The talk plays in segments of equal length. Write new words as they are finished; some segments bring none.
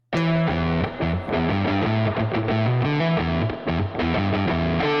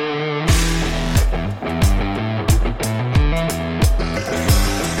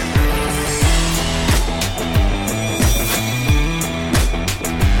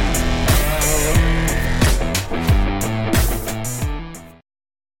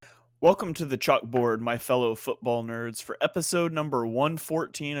Welcome to the chalkboard, my fellow football nerds, for episode number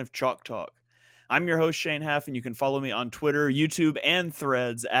 114 of Chalk Talk. I'm your host, Shane Haff, and you can follow me on Twitter, YouTube, and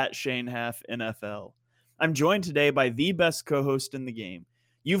threads at Shane Haff NFL. I'm joined today by the best co host in the game.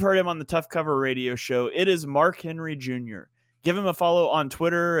 You've heard him on the Tough Cover radio show. It is Mark Henry Jr. Give him a follow on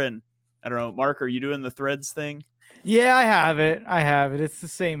Twitter. And I don't know, Mark, are you doing the threads thing? Yeah, I have it. It's the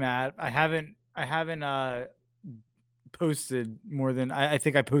same app. I haven't posted more than I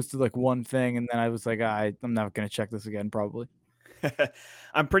think I posted like one thing, and then I was like, I'm not gonna check this again probably.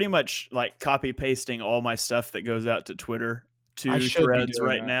 I'm pretty much like copy pasting all my stuff that goes out to Twitter I to should be threads doing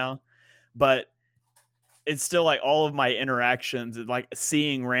right that. now. But it's still like all of my interactions and like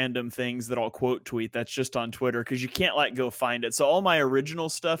seeing random things that I'll quote tweet that's just on Twitter because you can't like go find it. So all my original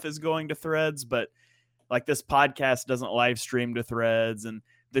stuff is going to threads, but like this podcast doesn't live stream to threads, and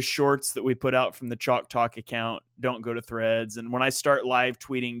the shorts that we put out from the Chalk Talk account don't go to threads. And when I start live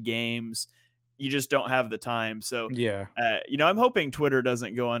tweeting games, you just don't have the time. So, Yeah. I'm hoping Twitter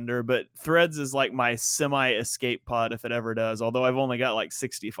doesn't go under, but threads is like my semi escape pod if it ever does, although I've only got like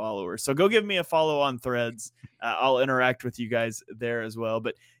 60 followers. So go give me a follow on threads. I'll interact with you guys there as well.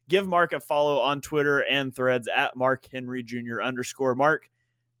 But give Mark a follow on Twitter and threads at Mark Henry Jr. _ Mark.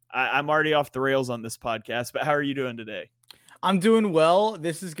 I'm already off the rails on this podcast, but how are you doing today? I'm doing well.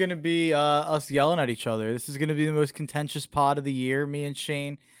 This is gonna be us yelling at each other. This is gonna be the most contentious pod of the year, me and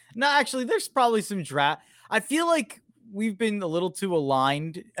Shane. No, actually, there's probably some draft. I feel like we've been a little too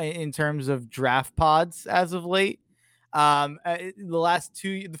aligned in terms of draft pods as of late.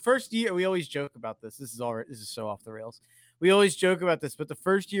 The first year, we always joke about this. This is so off the rails. We always joke about this, but the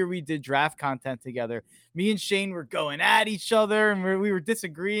first year we did draft content together, me and Shane were going at each other and we were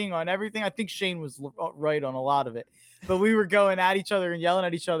disagreeing on everything. I think Shane was right on a lot of it, but we were going at each other and yelling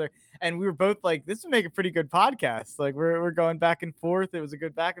at each other. And we were both like, this would make a pretty good podcast. Like we're going back and forth. It was a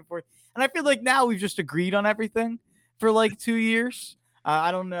good back and forth. And I feel like now we've just agreed on everything for like 2 years. I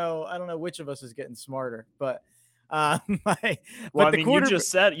don't know which of us is getting smarter, but You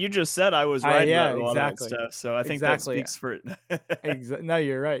just said I was right about all that exactly. stuff, so I think that Exactly. speaks for it. No,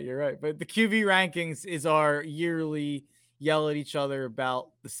 you're right. But the QB rankings is our yearly yell at each other about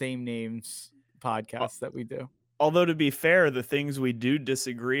the same names podcast that we do. Although to be fair, the things we do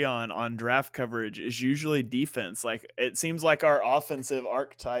disagree on draft coverage is usually defense. Like it seems like our offensive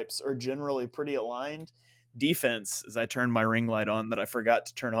archetypes are generally pretty aligned. Defense, as I turn my ring light on that I forgot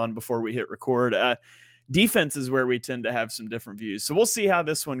to turn on before we hit record. Defense is where we tend to have some different views. So we'll see how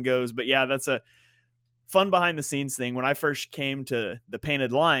this one goes. But yeah, that's a fun behind the scenes thing. When I first came to the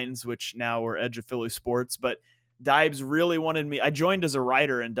Painted Lines, which now we're Edge of Philly Sports, but Dibes really wanted me. I joined as a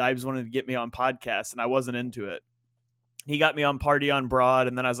writer and Dibes wanted to get me on podcasts and I wasn't into it. He got me on Party on Broad,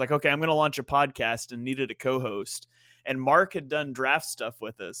 and then I was like, okay, I'm going to launch a podcast and needed a co-host. And Mark had done draft stuff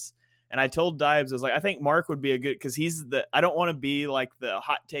with us. And I told Dibes, I was like, I think Mark would be a good, because I don't want to be like the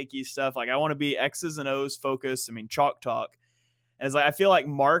hot takey stuff. Like I want to be X's and O's focused. I mean, chalk talk. And it's like, I feel like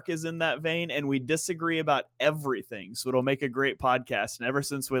Mark is in that vein and we disagree about everything. So it'll make a great podcast. And ever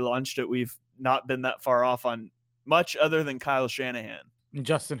since we launched it, we've not been that far off on much other than Kyle Shanahan. And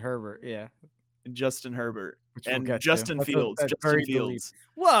Justin Herbert. Yeah. And Justin Herbert. Which and we'll Justin Fields. Justin Fields.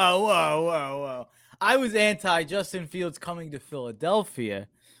 Whoa. I was anti Justin Fields coming to Philadelphia,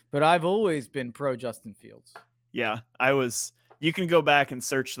 but I've always been pro Justin Fields. Yeah, I was. You can go back and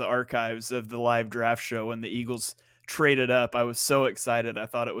search the archives of the live draft show when the Eagles traded up. I was so excited. I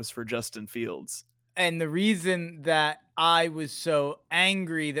thought it was for Justin Fields. And the reason that I was so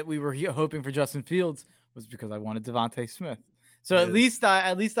angry that we were hoping for Justin Fields was because I wanted Devontae Smith. So at least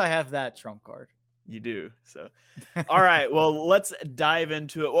I have that trump card. You do. So, all right. Well, let's dive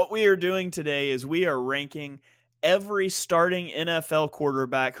into it. What we are doing today is we are ranking every starting NFL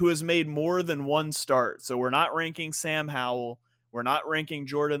quarterback who has made more than one start. So we're not ranking Sam Howell. We're not ranking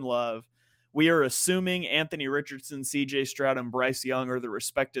Jordan Love. We are assuming Anthony Richardson, CJ Stroud, and Bryce Young are the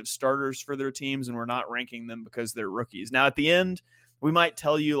respective starters for their teams, and we're not ranking them because they're rookies. Now, at the end, we might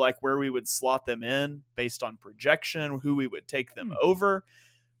tell you like where we would slot them in based on projection, who we would take them over,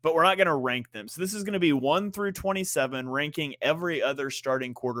 but we're not going to rank them. So this is going to be 1 through 27, ranking every other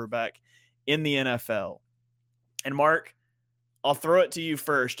starting quarterback in the NFL. And Mark, I'll throw it to you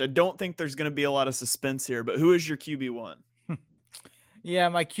first. I don't think there's going to be a lot of suspense here, but who is your QB1? Yeah,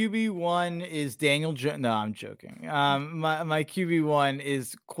 my QB1 is Daniel Jones. No, I'm joking. My QB1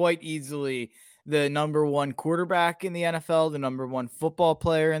 is quite easily the number one quarterback in the NFL, the number one football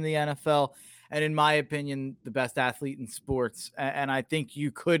player in the NFL, and in my opinion, the best athlete in sports. And I think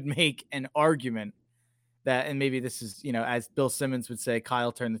you could make an argument that, and maybe this is, as Bill Simmons would say,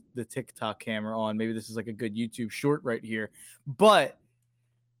 Kyle turned the TikTok camera on. Maybe this is like a good YouTube short right here. But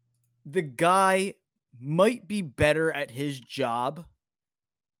the guy might be better at his job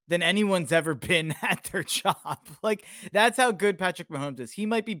than anyone's ever been at their job. Like, that's how good Patrick Mahomes is. He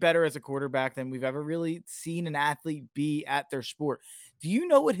might be better as a quarterback than we've ever really seen an athlete be at their sport. Do you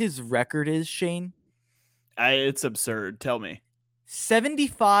know what his record is, Shane? It's absurd. Tell me.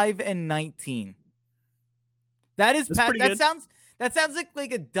 75-19. That is That's pretty that good. sounds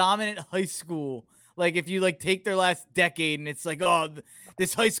like a dominant high school. Like, if you like take their last decade and it's like, oh,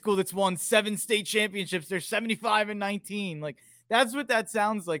 this high school that's won 7 state championships, they're 75-19. Like, that's what that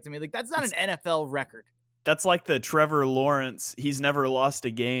sounds like to me. Like, that's not an NFL record. That's like the Trevor Lawrence, he's never lost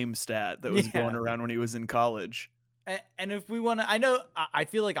a game stat that was going Yeah. around when he was in college. And if we want to, I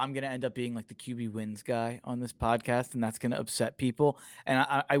feel like I'm going to end up being like the QB wins guy on this podcast, and that's going to upset people. And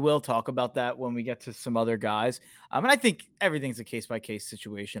I will talk about that when we get to some other guys. And I think everything's a case by case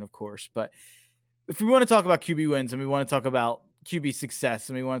situation, of course. But if we want to talk about QB wins and we want to talk about QB success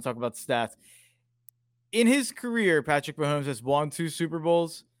and we want to talk about stats, in his career, Patrick Mahomes has won 2 Super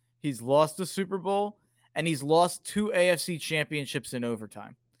Bowls. He's lost a Super Bowl, and he's lost 2 AFC championships in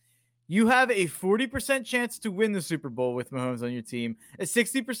overtime. You have a 40% chance to win the Super Bowl with Mahomes on your team, a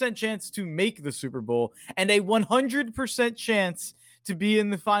 60% chance to make the Super Bowl, and a 100% chance to be in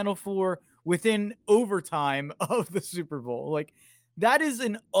the Final Four within overtime of the Super Bowl. Like, that is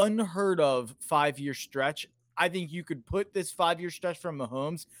an unheard of 5-year stretch. I think you could put this 5-year stretch from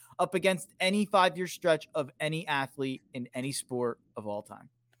Mahomes up against any 5-year stretch of any athlete in any sport of all time.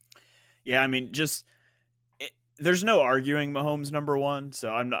 Yeah, I mean, there's no arguing Mahomes number one,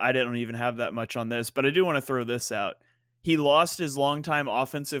 so I didn't even have that much on this, but I do want to throw this out. He lost his longtime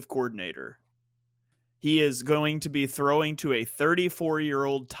offensive coordinator. He is going to be throwing to a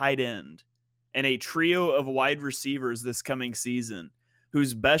 34-year-old tight end and a trio of wide receivers this coming season,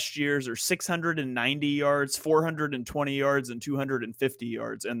 whose best years are 690 yards, 420 yards, and 250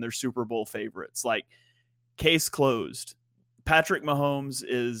 yards, and they're Super Bowl favorites. Like, case closed. Patrick Mahomes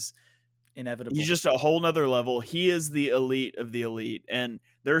is inevitable. He's just a whole nother level. He is the elite of the elite. And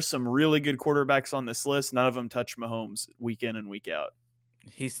there's some really good quarterbacks on this list. None of them touch Mahomes week in and week out.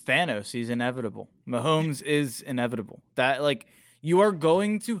 He's Thanos. He's inevitable. Mahomes is inevitable. That, like, you are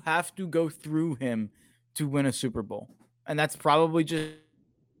going to have to go through him to win a Super Bowl. And that's probably just.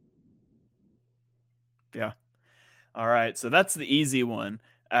 Yeah. All right. So that's the easy one.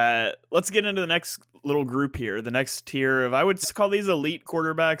 Let's get into the next little group here. The next tier of, I would call these elite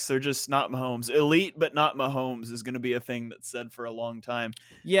quarterbacks. They're just not Mahomes. Elite, but not Mahomes is going to be a thing that's said for a long time.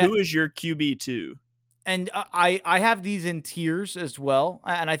 Yeah. Who is your QB2? And I have these in tiers as well.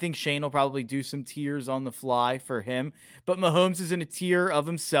 And I think Shane will probably do some tiers on the fly for him. But Mahomes is in a tier of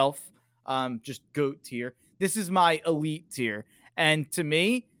himself, just GOAT tier. This is my elite tier. And to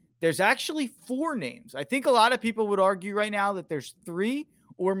me, there's actually 4 names. I think a lot of people would argue right now that there's 3,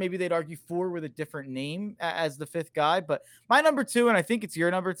 or maybe they'd argue 4 with a different name as the 5th guy. But my number 2, and I think it's your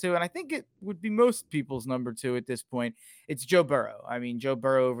number 2, and I think it would be most people's number 2 at this point, it's Joe Burrow. I mean, Joe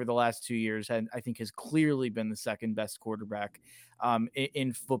Burrow over the last 2 years, I think has clearly been the second best quarterback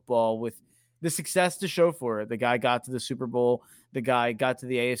in football, with the success to show for it. The guy got to the Super Bowl. The guy got to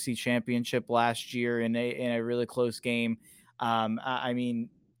the AFC Championship last year in a really close game. I mean,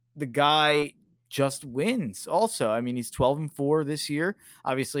 the guy just wins also. I mean, he's 12-4 this year.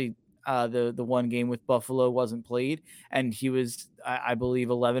 Obviously, the one game with Buffalo wasn't played, and he was, I believe,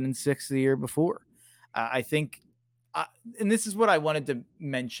 11-6 the year before. I think, and this is what I wanted to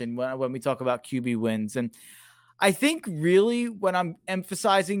mention when we talk about QB wins. And I think really when I'm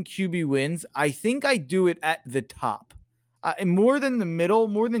emphasizing QB wins, I think I do it at the top, and more than the middle,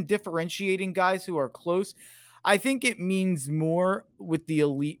 more than differentiating guys who are close. I think it means more with the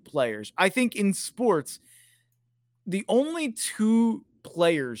elite players. I think in sports, the only 2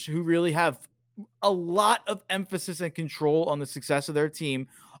 players who really have a lot of emphasis and control on the success of their team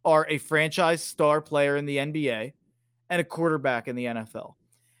are a franchise star player in the NBA and a quarterback in the NFL.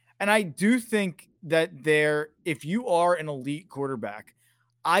 And I do think that if you are an elite quarterback,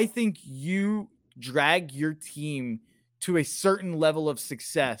 I think you drag your team to a certain level of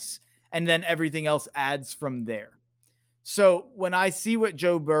success, and then everything else adds from there. So when I see what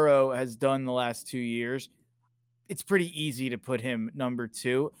Joe Burrow has done the last 2 years, it's pretty easy to put him number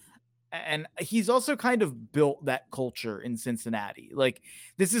 2. And he's also kind of built that culture in Cincinnati. Like,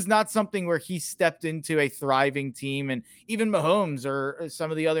 this is not something where he stepped into a thriving team, and even Mahomes or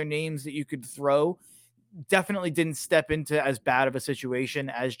some of the other names that you could throw definitely didn't step into as bad of a situation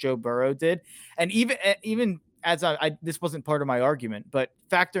as Joe Burrow did. And even as this wasn't part of my argument, but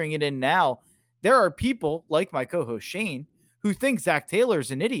factoring it in now, there are people like my co-host Shane who think Zach Taylor's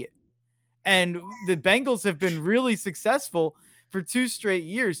an idiot. And the Bengals have been really successful for 2 straight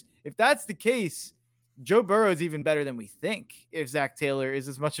years. if that's the case, Joe Burrow is even better than we think if Zach Taylor is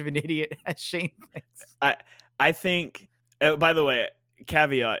as much of an idiot as Shane thinks. I think, by the way,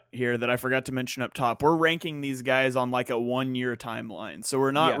 caveat here that I forgot to mention up top, we're ranking these guys on like a 1-year timeline. So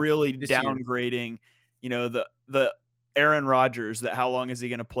we're not really downgrading, the Aaron Rodgers, that how long is he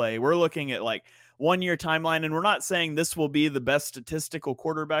going to play? We're looking at like 1-year timeline, and we're not saying this will be the best statistical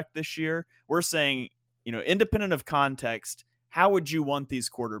quarterback this year. We're saying, independent of context, how would you want these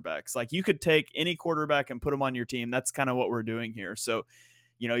quarterbacks? Like, you could take any quarterback and put them on your team. That's kind of what we're doing here. So,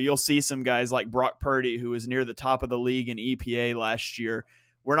 you'll see some guys like Brock Purdy, who was near the top of the league in EPA last year.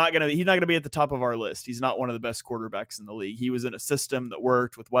 He's not going to be at the top of our list. He's not one of the best quarterbacks in the league. He was in a system that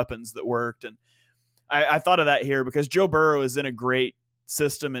worked with weapons that worked. And I thought of that here because Joe Burrow is in a great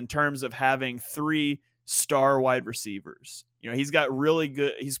system in terms of having 3 star wide receivers. He's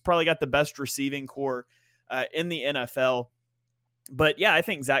probably got the best receiving core in the NFL. But yeah, I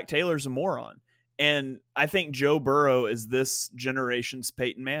think Zach Taylor's a moron. And I think Joe Burrow is this generation's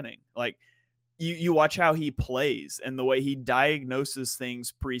Peyton Manning. Like, you watch how he plays and the way he diagnoses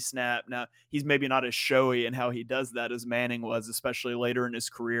things pre-snap. Now, he's maybe not as showy in how he does that as Manning was, especially later in his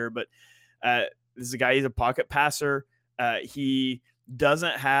career. But this is a guy, he's a pocket passer. He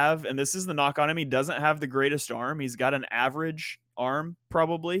doesn't have, and this is the knock on him, he doesn't have the greatest arm. He's got an average arm,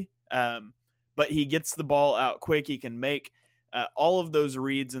 probably. But he gets the ball out quick. He can make all of those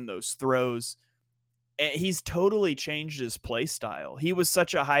reads and those throws. And he's totally changed his play style. He was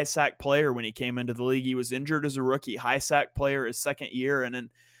such a high sack player when he came into the league. He was injured as a rookie, high sack player his second year. And in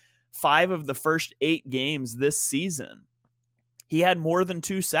 5 of the first 8 games this season, he had more than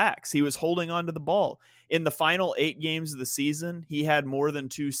 2 sacks. He was holding on to the ball. In the final 8 games of the season, he had more than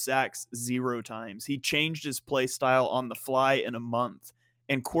 2 sacks 0 times. He changed his play style on the fly in a month.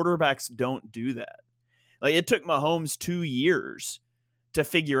 And quarterbacks don't do that. Like, it took Mahomes 2 years to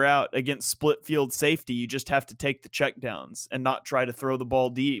figure out against split field safety. You just have to take the checkdowns and not try to throw the ball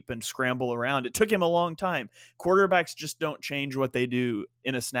deep and scramble around. It took him a long time. Quarterbacks just don't change what they do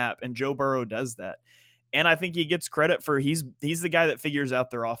in a snap, and Joe Burrow does that. And I think he gets credit for he's the guy that figures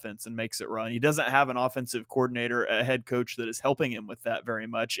out their offense and makes it run. He doesn't have an offensive coordinator, a head coach that is helping him with that very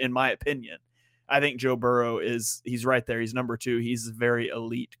much, in my opinion. I think Joe Burrow he's right there. He's number 2. He's a very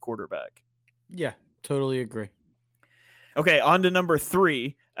elite quarterback. Yeah, totally agree. Okay, on to number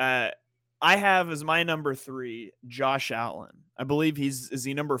 3. I have as my number 3 Josh Allen. I believe is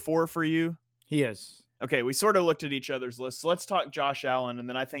he number 4 for you? He is. Okay, we sort of looked at each other's lists. So let's talk Josh Allen, and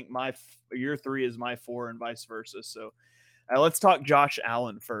then I think your 3 is my 4 and vice versa. So let's talk Josh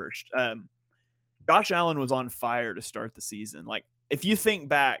Allen first. Josh Allen was on fire to start the season. Like, if you think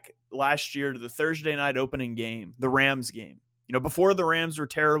back last year to the Thursday night opening game, the Rams game, before the Rams were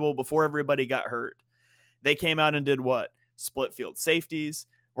terrible, before everybody got hurt, they came out and did what? Split field safeties.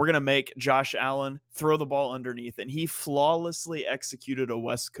 We're going to make Josh Allen throw the ball underneath, and he flawlessly executed a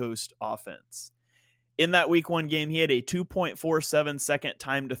West Coast offense. In that week 1 game, he had a 2.47 second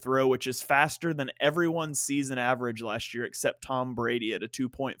time to throw, which is faster than everyone's season average last year except Tom Brady at a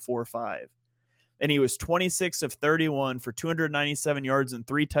 2.45. And he was 26 of 31 for 297 yards and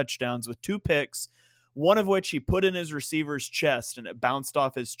 3 touchdowns with 2 picks, one of which he put in his receiver's chest, and it bounced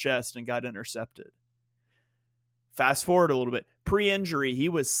off his chest and got intercepted. Fast forward a little bit. Pre-injury, he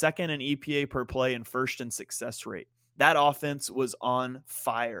was 2nd in EPA per play and 1st in success rate. That offense was on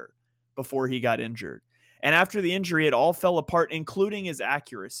fire before he got injured. And after the injury, it all fell apart, including his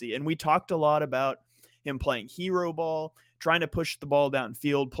accuracy. And we talked a lot about him playing hero ball, trying to push the ball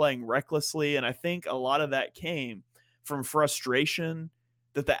downfield, playing recklessly. And I think a lot of that came from frustration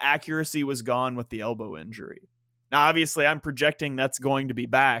that the accuracy was gone with the elbow injury. Now, obviously, I'm projecting that's going to be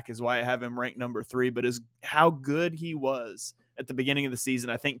back, is why I have him ranked number 3. But how good he was at the beginning of the season,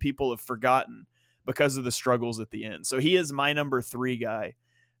 I think people have forgotten because of the struggles at the end. So he is my number 3 guy,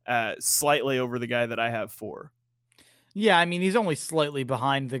 slightly over the guy that I have 4. Yeah, I mean, he's only slightly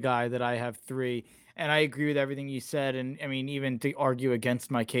behind the guy that I have 3. And I agree with everything you said. And I mean, even to argue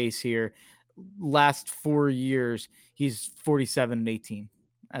against my case here, last 4 years, he's 47 and 18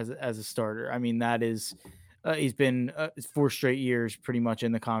 as a starter. I mean, that is... he's been 4 straight years pretty much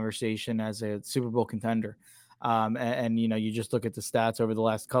in the conversation as a Super Bowl contender. And you just look at the stats over the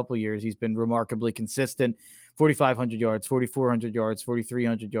last couple of years, he's been remarkably consistent. 4,500 yards, 4,400 yards,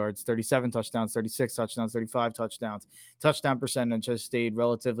 4,300 yards, 37 touchdowns, 36 touchdowns, 35 touchdowns. Touchdown percentage has stayed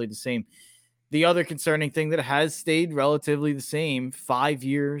relatively the same. The other concerning thing that has stayed relatively the same 5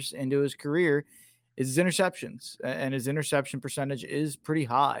 years into his career is his interceptions, and his interception percentage is pretty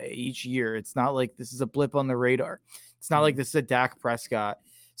high each year. It's not like this is a blip on the radar. It's not like this is a Dak Prescott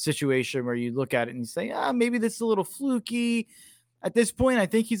situation where you look at it and you say, maybe this is a little fluky. At this point, I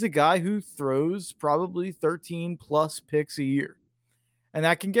think he's a guy who throws probably 13 plus picks a year. And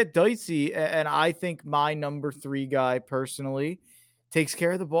that can get dicey. And I think my number 3 guy personally takes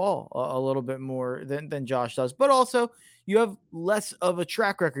care of the ball a little bit more than Josh does. But also, you have less of a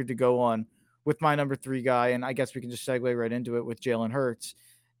track record to go on with my number 3 guy. And I guess we can just segue right into it with Jalen Hurts.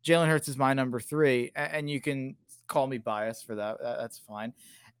 Jalen Hurts is my number 3, and you can call me biased for that. That's fine.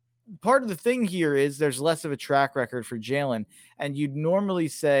 Part of the thing here is there's less of a track record for Jalen, and you'd normally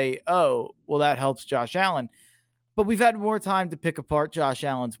say, oh, well, that helps Josh Allen. But we've had more time to pick apart Josh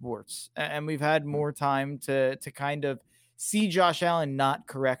Allen's warts, and we've had more time to kind of see Josh Allen not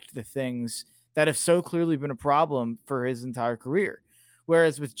correct the things that have so clearly been a problem for his entire career.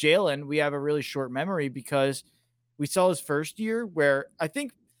 Whereas with Jalen, we have a really short memory because we saw his first year where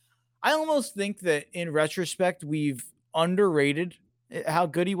I almost think that in retrospect, we've underrated how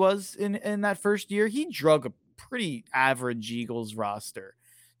good he was in that first year. He drug a pretty average Eagles roster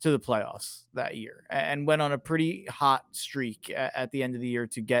to the playoffs that year and went on a pretty hot streak at the end of the year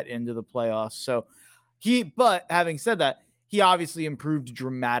to get into the playoffs. So but having said that, he obviously improved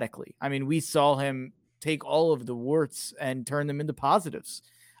dramatically. I mean, we saw him take all of the warts and turn them into positives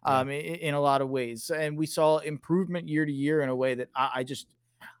in a lot of ways. And we saw improvement year to year in a way that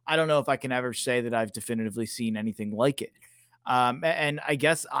I don't know if I can ever say that I've definitively seen anything like it. And I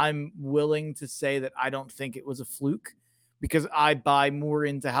guess I'm willing to say that I don't think it was a fluke because I buy more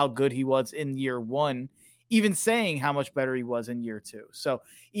into how good he was in year 1, even saying how much better he was in year 2. So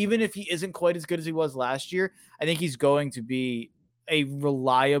even if he isn't quite as good as he was last year, I think he's going to be a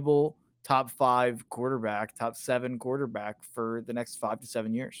reliable top 5 quarterback, top 7 quarterback for the next 5 to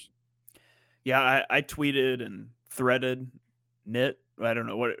 7 years. Yeah, I tweeted and threaded, knit. I don't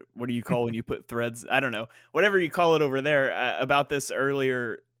know what do you call when you put threads? I don't know, whatever you call it over there about this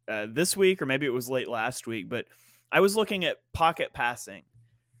earlier this week, or maybe it was late last week. But I was looking at pocket passing,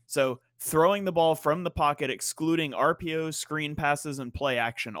 so throwing the ball from the pocket, excluding RPOs, screen passes, and play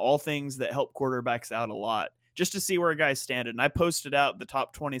action, all things that help quarterbacks out a lot, just to see where guys stand. And I posted out the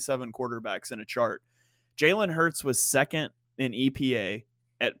top 27 quarterbacks in a chart. Jalen Hurts was second in EPA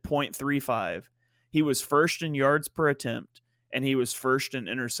at 0.35. He was first in yards per attempt, and he was first in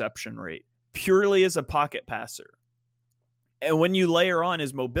interception rate, purely as a pocket passer. And when you layer on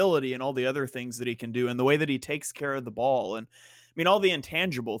his mobility and all the other things that he can do and the way that he takes care of the ball, and I mean, all the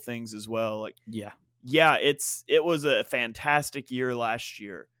intangible things as well. Like, yeah, it was a fantastic year last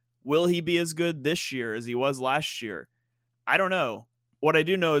year. Will he be as good this year as he was last year? I don't know. What I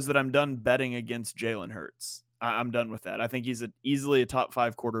do know is that I'm done betting against Jalen Hurts. I'm done with that. I think he's easily a top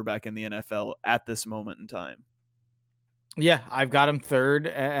 5 quarterback in the NFL at this moment in time. Yeah, I've got him third,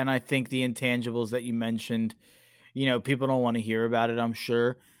 and I think the intangibles that you mentioned, people don't want to hear about it, I'm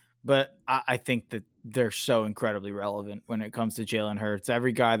sure, but I think that they're so incredibly relevant when it comes to Jalen Hurts.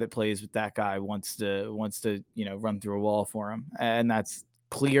 Every guy that plays with that guy wants to run through a wall for him, and that's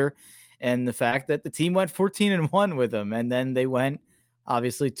clear. And the fact that the team went 14-1 with him, and then they went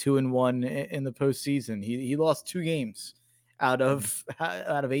obviously 2-1 in the postseason. He lost 2 games out of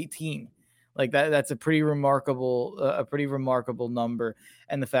 18. Like that's a pretty remarkable number.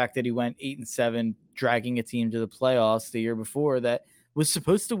 And the fact that he went 8-7, dragging a team to the playoffs the year before that was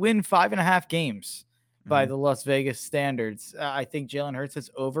supposed to win 5.5 games by the Las Vegas standards. I think Jalen Hurts has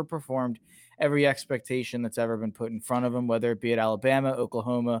overperformed every expectation that's ever been put in front of him, whether it be at Alabama,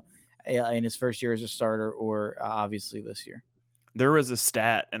 Oklahoma, in his first year as a starter, or obviously this year. There was a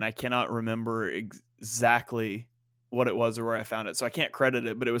stat, and I cannot remember exactly what it was or where I found it, so I can't credit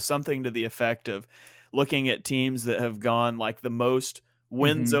it, but it was something to the effect of looking at teams that have gone like the most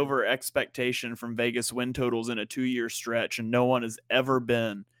wins over expectation from Vegas win totals in a 2-year stretch, and no one has ever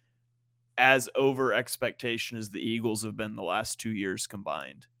been as over expectation as the Eagles have been the last 2 years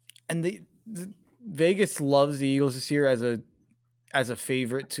combined. And the Vegas loves the Eagles this year as a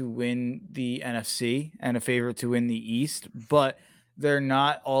favorite to win the NFC and a favorite to win the East, but they're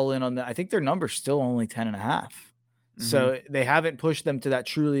not all in on that. I think their number's still only 10.5. So they haven't pushed them to that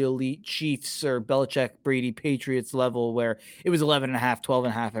truly elite Chiefs or Belichick, Brady, Patriots level where it was 11.5,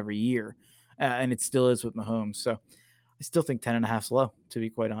 12.5 every year. And it still is with Mahomes. So I still think 10.5 is low, to be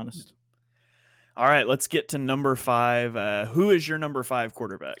quite honest. All right, let's get to number 5. Who is your number 5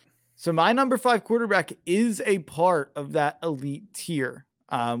 quarterback? So my number 5 quarterback is a part of that elite tier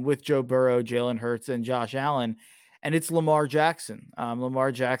with Joe Burrow, Jalen Hurts, and Josh Allen. And it's Lamar Jackson.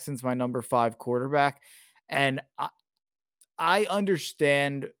 Lamar Jackson's my number 5 quarterback. And I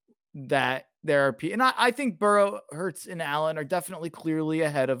understand that there are people, and I think Burrow, Hurts, and Allen are definitely clearly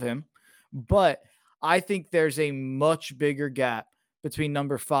ahead of him, but I think there's a much bigger gap between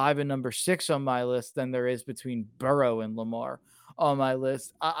number 5 and number 6 on my list than there is between Burrow and Lamar on my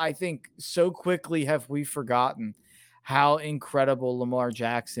list. I think so quickly have we forgotten how incredible Lamar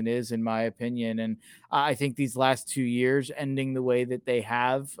Jackson is, in my opinion. And I think these last 2 years, ending the way that they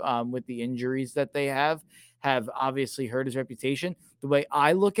have, with the injuries that they have obviously hurt his reputation. The way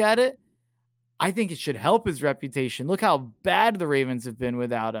I look at it, I think it should help his reputation. Look how bad the Ravens have been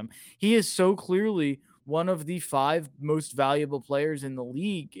without him. He is so clearly one of the 5 most valuable players in the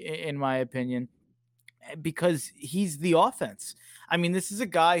league, in my opinion, because he's the offense. I mean, this is a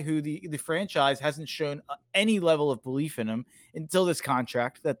guy who the franchise hasn't shown any level of belief in him until this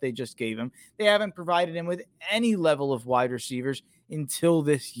contract that they just gave him. They haven't provided him with any level of wide receivers until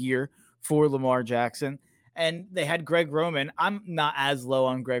this year for Lamar Jackson. And they had Greg Roman. I'm not as low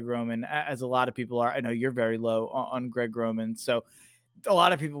on Greg Roman as a lot of people are. I know you're very low on Greg Roman. So a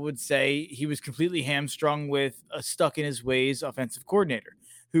lot of people would say he was completely hamstrung with a stuck in his ways offensive coordinator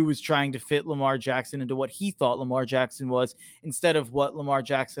who was trying to fit Lamar Jackson into what he thought Lamar Jackson was instead of what Lamar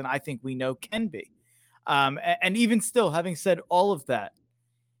Jackson, I think we know, can be. And even still, having said all of that,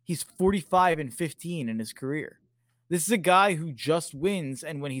 he's 45-15 in his career. This is a guy who just wins.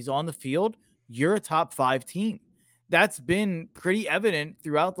 And when he's on the field, you're a top 5 team. That's been pretty evident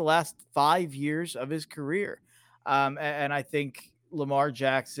throughout the last 5 years of his career. And I think Lamar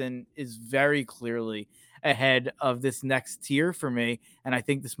Jackson is very clearly ahead of this next tier for me. And I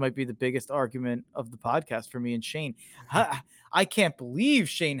think this might be the biggest argument of the podcast for me and Shane. I can't believe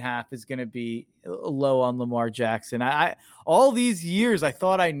Shane Haff is going to be low on Lamar Jackson. I all these years, I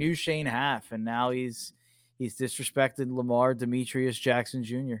thought I knew Shane Haff, and now he's disrespected Lamar Demetrius Jackson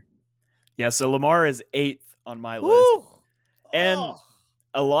Jr. Yeah, so Lamar is 8th on my list. Ooh. And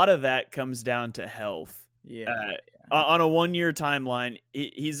a lot of that comes down to health. Yeah. On a 1-year timeline,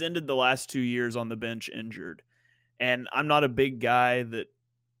 he's ended the last 2 years on the bench injured. And I'm not a big guy that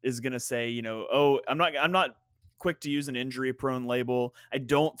is going to say, I'm not quick to use an injury prone label. I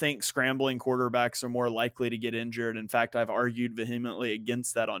don't think scrambling quarterbacks are more likely to get injured. In fact, I've argued vehemently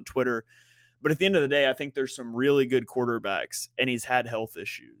against that on Twitter. But at the end of the day, I think there's some really good quarterbacks, and he's had health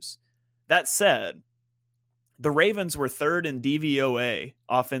issues. That said, the Ravens were 3rd in DVOA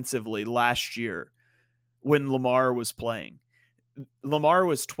offensively last year when Lamar was playing. Lamar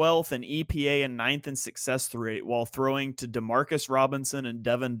was 12th in EPA and 9th in success rate while throwing to Demarcus Robinson and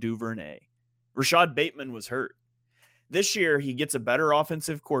Devin Duvernay. Rashad Bateman was hurt. This year, he gets a better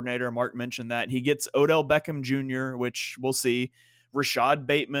offensive coordinator. Mark mentioned that. He gets Odell Beckham Jr., which we'll see. Rashad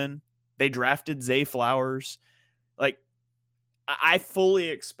Bateman. They drafted Zay Flowers. Like, I fully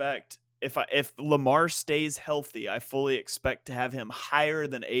expect, if Lamar stays healthy, I fully expect to have him higher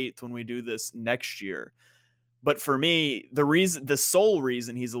than 8th when we do this next year. But for me, the sole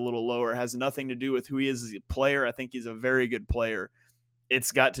reason he's a little lower has nothing to do with who he is as a player. I think he's a very good player.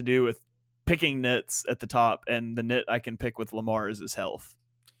 It's got to do with picking nits at the top, and the nit I can pick with Lamar is his health.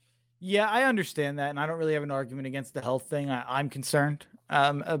 Yeah, I understand that, and I don't really have an argument against the health thing. I'm concerned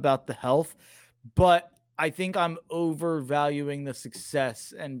about the health, but I think I'm overvaluing the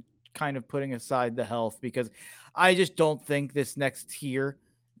success and kind of putting aside the health because I just don't think this next tier.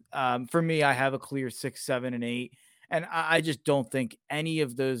 For me, I have a clear 6, 7, and 8. And I just don't think any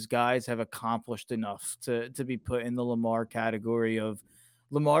of those guys have accomplished enough to be put in the Lamar category of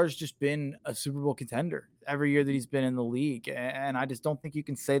Lamar's just been a Super Bowl contender every year that he's been in the league. And I just don't think you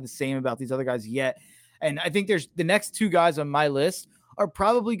can say the same about these other guys yet. And I think there's the next 2 guys on my list are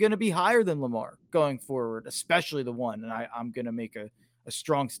probably going to be higher than Lamar going forward, especially the one. And I'm going to make a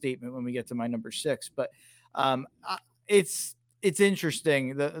strong statement when we get to my number 6. But it's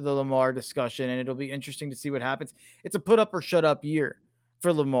interesting, the Lamar discussion, and it'll be interesting to see what happens. It's a put up or shut up year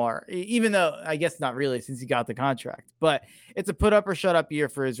for Lamar, even though I guess not really since he got the contract, but it's a put up or shut up year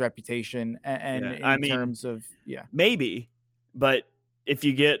for his reputation. And in terms of, maybe, but if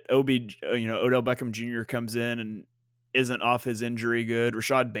you get Odell Beckham Jr. comes in and isn't off his injury good,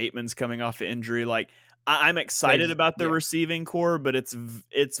 Rashad Bateman's coming off an injury, like I'm excited about the receiving core, but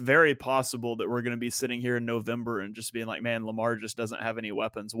it's very possible that we're going to be sitting here in November and just being like, man, Lamar just doesn't have any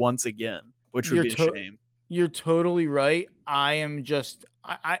weapons once again, which would be a shame. You're totally right. I'm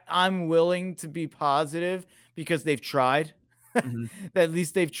willing to be positive because they've tried. Mm-hmm. At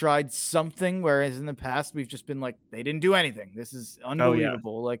least they've tried something, whereas in the past we've just been like, they didn't do anything. This is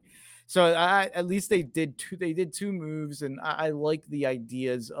unbelievable. Oh, yeah. So at least they did 2 moves, and I like the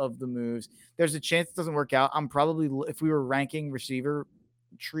ideas of the moves. There's a chance it doesn't work out. I'm probably, if we were ranking receiver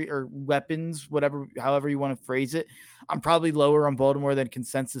tree or weapons, however you want to phrase it, I'm probably lower on Baltimore than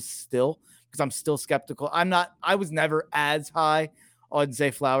consensus still, because I'm still skeptical. I was never as high on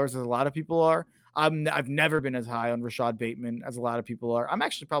Zay Flowers as a lot of people are. I've never been as high on Rashad Bateman as a lot of people are. I'm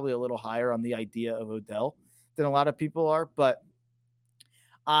actually probably a little higher on the idea of Odell than a lot of people are, but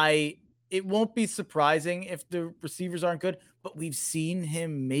I it won't be surprising if the receivers aren't good, but we've seen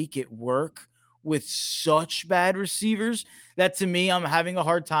him make it work with such bad receivers that to me, I'm having a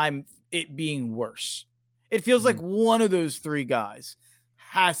hard time it being worse. It feels like one of those three guys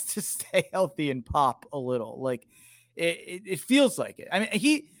has to stay healthy and pop a little. Like it feels like it. I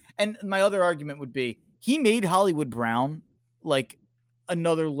mean, and my other argument would be he made Hollywood Brown like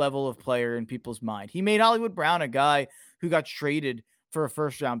another level of player in people's mind. He made Hollywood Brown a guy who got traded for a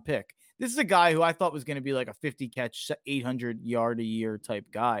first round pick. This is a guy who I thought was going to be like a 50 catch, 800 yard a year type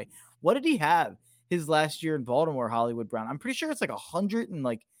guy. What did he have his last year in Baltimore, Hollywood Brown? I'm pretty sure it's like 100 and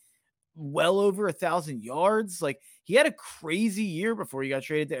like well over 1,000 yards. Like he had a crazy year before he got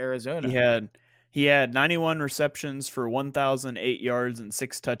traded to Arizona. He had 91 receptions for 1,008 yards and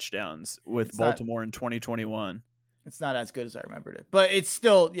 6 touchdowns with Baltimore in 2021. It's not as good as I remembered it, but it's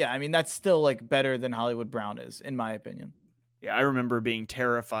still, yeah. I mean, that's still like better than Hollywood Brown is, in my opinion. Yeah, I remember being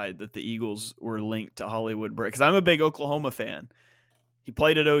terrified that the Eagles were linked to Hollywood Brown because I'm a big Oklahoma fan. He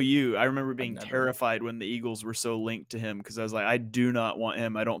played at OU. I remember being terrified when the Eagles were so linked to him because I was like, I do not want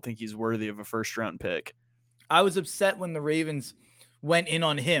him. I don't think he's worthy of a first-round pick. I was upset when the Ravens went in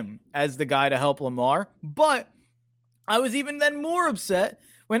on him as the guy to help Lamar, but I was even then more upset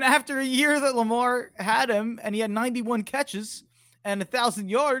when after a year that Lamar had him and he had 91 catches and 1,000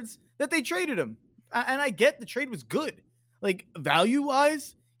 yards that they traded him. And I get the trade was good. Like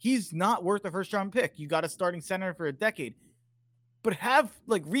value-wise, he's not worth a first-round pick. You got a starting center for a decade. But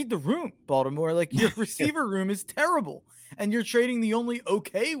read the room, Baltimore. Like your receiver room is terrible. And you're trading the only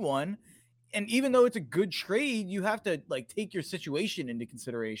okay one. And even though it's a good trade, you have to like take your situation into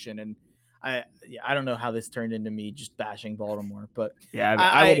consideration. And I don't know how this turned into me just bashing Baltimore, but yeah,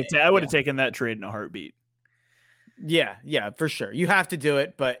 I would have taken that trade in a heartbeat. Yeah, for sure. You have to do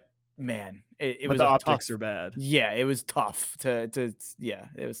it, but man, it was the optics are bad. Yeah, it was tough it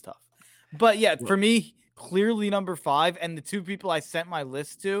was tough. But yeah, for me, clearly number 5, and the two people I sent my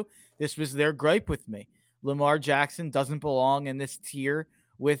list to, this was their gripe with me. Lamar Jackson doesn't belong in this tier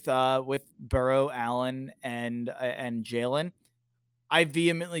with Burrow, Allen, and Jalen. I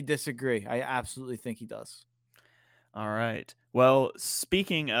vehemently disagree. I absolutely think he does. All right. Well,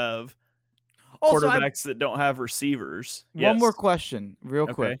 speaking of quarterbacks that don't have receivers. One more question, real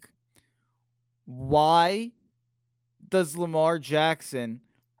quick. Why does Lamar Jackson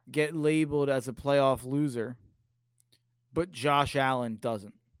get labeled as a playoff loser, but Josh Allen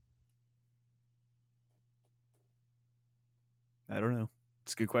doesn't? I don't know.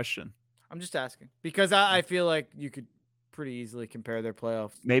 It's a good question. I'm just asking because I feel like you could pretty easily compare their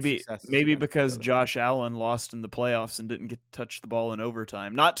playoff. Maybe because Josh Allen lost in the playoffs and didn't get to touch the ball in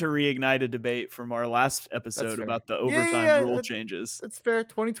overtime. Not to reignite a debate from our last episode about the overtime rule changes. That's fair.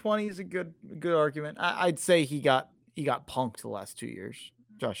 2020 is a good argument. I'd say he got punked the last 2 years,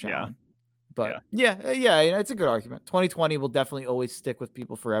 Josh Allen. But yeah, it's a good argument. 2020 will definitely always stick with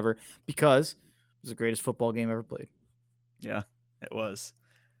people forever because it was the greatest football game ever played. Yeah, it was.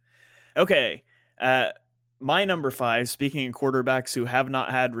 Okay. My number 5, speaking of quarterbacks who have not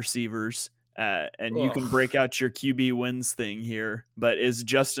had receivers, and you can break out your QB wins thing here, but is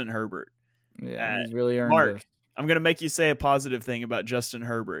Justin Herbert. Yeah, he's really earned Mark, it. I'm going to make you say a positive thing about Justin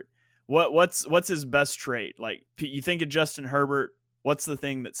Herbert. What's his best trait? Like, you think of Justin Herbert, what's the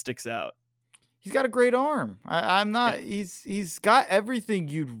thing that sticks out? He's got a great arm. I'm not. Yeah. He's got everything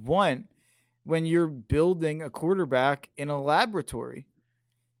you'd want when you're building a quarterback in a laboratory.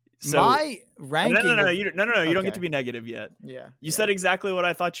 So, my ranking. No. You don't get to be negative yet. Yeah. You said exactly what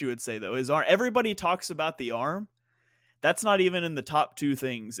I thought you would say, though. His arm. Everybody talks about the arm. That's not even in the top 2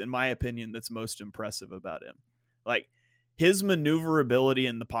 things, in my opinion, that's most impressive about him. Like, his maneuverability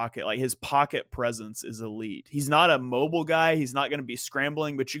in the pocket, like his pocket presence is elite. He's not a mobile guy. He's not going to be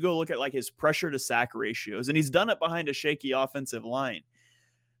scrambling, but you go look at like his pressure to sack ratios, and he's done it behind a shaky offensive line.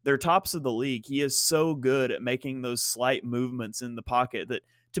 They're tops of the league. He is so good at making those slight movements in the pocket that,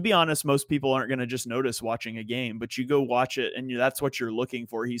 to be honest, most people aren't going to just notice watching a game, but you go watch it and that's what you're looking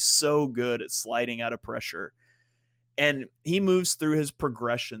for. He's so good at sliding out of pressure, and he moves through his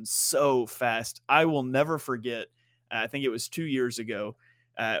progression so fast. I will never forget. I think it was 2 years ago,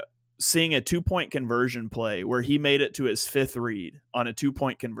 seeing a 2-point conversion play where he made it to his 5th read on a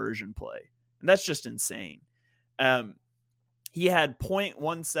 2-point conversion play. And that's just insane. He had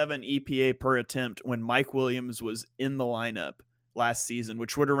 0.17 EPA per attempt when Mike Williams was in the lineup last season,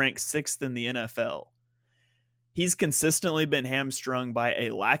 which would have ranked 6th in the NFL. He's consistently been hamstrung by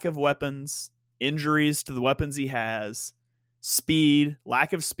a lack of weapons, injuries to the weapons he has, speed,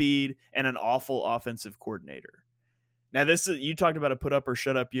 lack of speed, and an awful offensive coordinator. Now, this is you talked about a put up or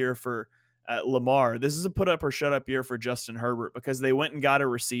shut up year for Lamar. This is a put up or shut up year for Justin Herbert because they went and got a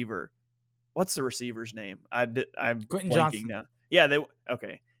receiver. What's the receiver's name? I'm Quentin blanking Johnson. now. Yeah,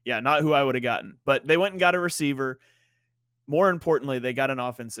 okay. Yeah, not who I would have gotten, but they went and got a receiver. More importantly, they got an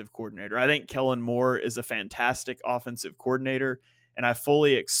offensive coordinator. I think Kellen Moore is a fantastic offensive coordinator, and I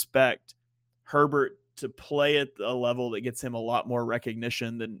fully expect Herbert to play at a level that gets him a lot more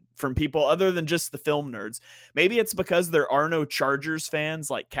recognition than from people other than just the film nerds. Maybe it's because there are no Chargers fans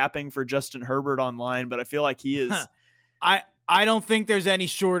like capping for Justin Herbert online, but I feel like he is. I don't think there's any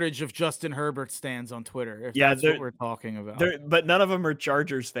shortage of Justin Herbert stands on Twitter, if that's what we're talking about. But none of them are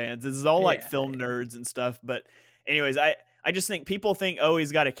Chargers fans. This is all like film nerds and stuff. But anyways, I just think people think, oh,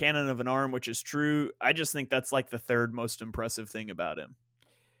 he's got a cannon of an arm, which is true. I just think that's like the third most impressive thing about him.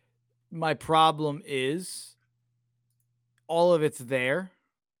 My problem is all of it's there.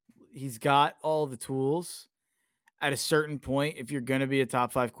 He's got all the tools. At a certain point, if you're going to be a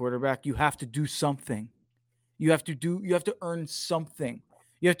top 5 quarterback, you have to do something. You have to earn something.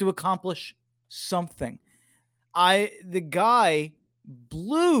 You have to accomplish something. The guy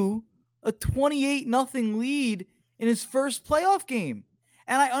blew a 28-0 lead in his first playoff game.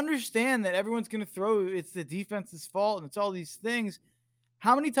 And I understand that everyone's going to throw it's the defense's fault and it's all these things.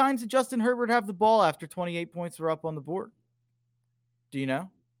 How many times did Justin Herbert have the ball after 28 points were up on the board? Do you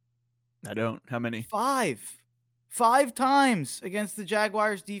know? I don't. How many? 5. 5 times against the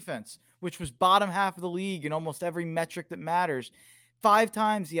Jaguars defense, which was bottom half of the league in almost every metric that matters. 5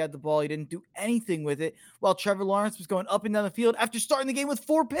 times he had the ball. He didn't do anything with it while Trevor Lawrence was going up and down the field after starting the game with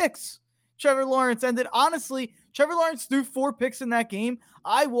 4 picks. Trevor Lawrence threw 4 picks in that game.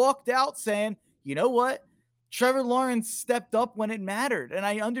 I walked out saying, you know what? Trevor Lawrence stepped up when it mattered. And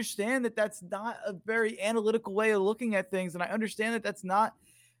I understand that that's not a very analytical way of looking at things. And I understand that that's not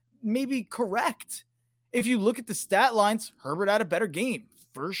maybe correct. If you look at the stat lines, Herbert had a better game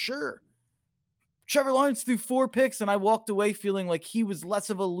for sure. Trevor Lawrence threw 4 picks and I walked away feeling like he was less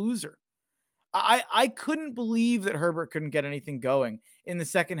of a loser. I couldn't believe that Herbert couldn't get anything going in the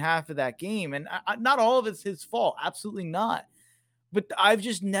second half of that game. And not all of it's his fault. Absolutely not. But I've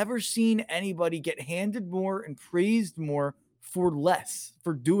just never seen anybody get handed more and praised more for less,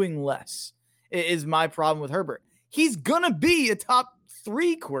 for doing less, is my problem with Herbert. He's going to be a top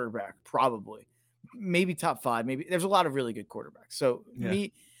 3 quarterback, probably. Maybe top 5. Maybe there's a lot of really good quarterbacks. So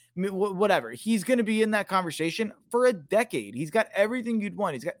whatever. He's going to be in that conversation for a decade. He's got everything you'd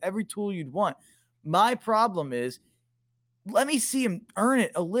want. He's got every tool you'd want. My problem is, let me see him earn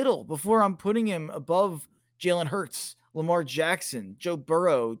it a little before I'm putting him above Jalen Hurts, Lamar Jackson, Joe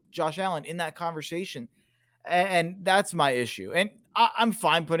Burrow, Josh Allen in that conversation. And that's my issue. And I'm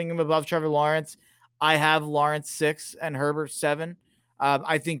fine putting him above Trevor Lawrence. I have Lawrence 6 and Herbert 7.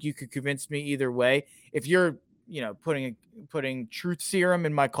 I think you could convince me either way. If you're, putting truth serum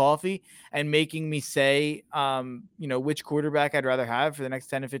in my coffee and making me say, which quarterback I'd rather have for the next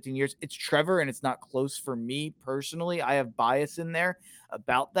 10 to 15 years, it's Trevor, and it's not close for me personally. I have bias in there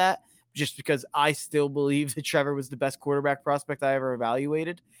about that just because I still believe that Trevor was the best quarterback prospect I ever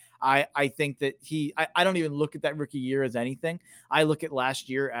evaluated. I think that I don't even look at that rookie year as anything. I look at last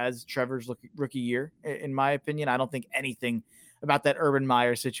year as Trevor's rookie year, in my opinion. I don't think anything about that Urban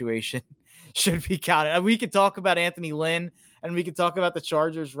Meyer situation should be counted. We could talk about Anthony Lynn and we could talk about the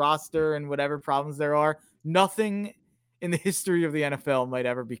Chargers roster and whatever problems there are. Nothing in the history of the NFL might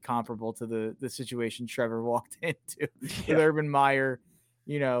ever be comparable to the situation Trevor walked into with Urban Meyer,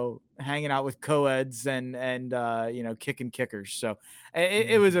 hanging out with co-eds and kicking kickers. So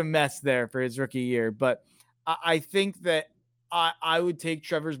it was a mess there for his rookie year. But I think that I would take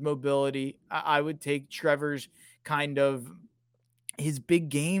Trevor's mobility. I would take Trevor's kind of his big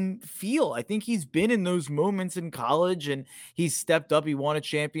game feel. I think he's been in those moments in college and he's stepped up. He won a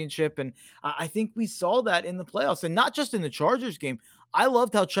championship. And I think we saw that in the playoffs and not just in the Chargers game. I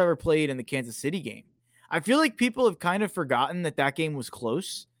loved how Trevor played in the Kansas City game. I feel like people have kind of forgotten that game was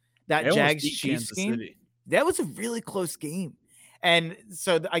close. That Jags-Chiefs game, that was a really close game. And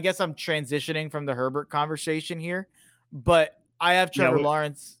so I guess I'm transitioning from the Herbert conversation here, but I have Trevor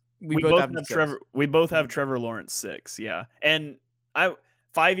Lawrence. We both have Trevor. We both have Trevor Lawrence 6. Yeah. And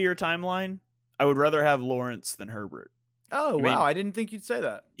 5-year timeline, I would rather have Lawrence than Herbert. Oh, wow. I didn't think you'd say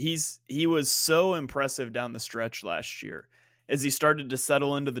that. He was so impressive down the stretch last year as he started to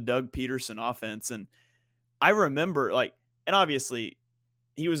settle into the Doug Peterson offense. And I remember and obviously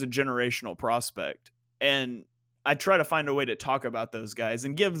he was a generational prospect. And I try to find a way to talk about those guys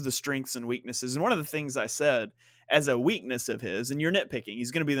and give the strengths and weaknesses. And one of the things I said as a weakness of his, and you're nitpicking,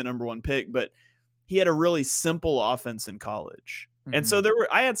 he's going to be the number 1 pick, but he had a really simple offense in college. And so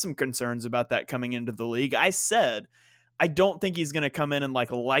I had some concerns about that coming into the league. I said, I don't think he's going to come in and like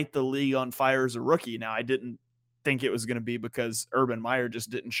light the league on fire as a rookie. Now, I didn't think it was going to be because Urban Meyer just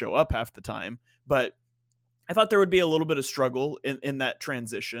didn't show up half the time, but I thought there would be a little bit of struggle in that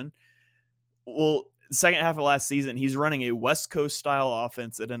transition. Well, the second half of last season, he's running a West Coast style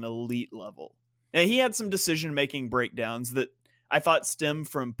offense at an elite level. And he had some decision-making breakdowns that I thought stemmed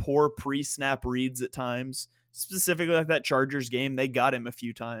from poor pre-snap reads at times, specifically like that Chargers game. They got him a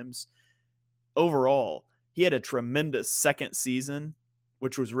few times. Overall, he had a tremendous second season,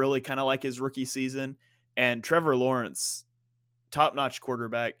 which was really kind of like his rookie season. And Trevor Lawrence, top-notch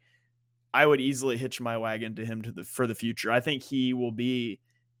quarterback, I would easily hitch my wagon to him for the future. I think he will be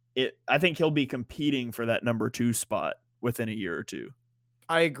it. I think he'll be competing for that number 2 spot within a year or two.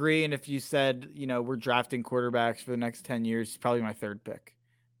 I agree. And if you said, we're drafting quarterbacks for the next 10 years, it's probably my third pick.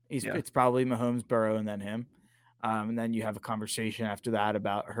 It's probably Mahomes, Burrow, and then him. And then you have a conversation after that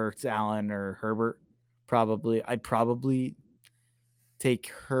about Hurts, Allen, or Herbert. I'd probably take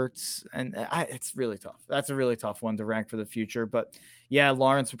Hurts, and it's really tough. That's a really tough one to rank for the future. But yeah,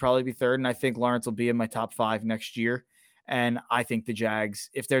 Lawrence would probably be third, and I think Lawrence will be in my top 5 next year. And I think the Jags,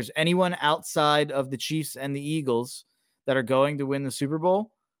 if there's anyone outside of the Chiefs and the Eagles that are going to win the Super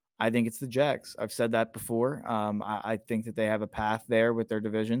Bowl, I think it's the Jags. I've said that before. I think that they have a path there with their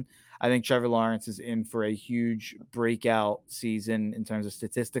division. I think Trevor Lawrence is in for a huge breakout season in terms of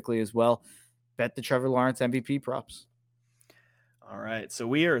statistically as well. Bet the Trevor Lawrence MVP props. All right. So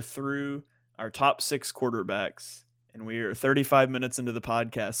we are through our top 6 quarterbacks, and we are 35 minutes into the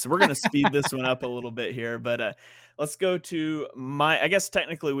podcast. So we're going to speed this one up a little bit here, but let's go to I guess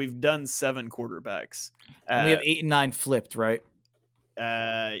technically we've done 7 quarterbacks. And we have 8 and 9 flipped, right?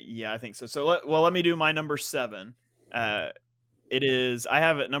 Yeah, I think so. So let me do my number 7. I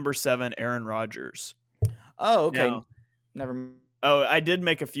have at number 7, Aaron Rodgers. Oh, okay. Now, never. Oh, I did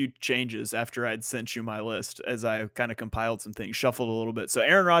make a few changes after I'd sent you my list as I kind of compiled some things, shuffled a little bit. So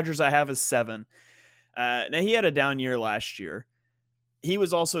Aaron Rodgers, I have as 7. Now he had a down year last year. He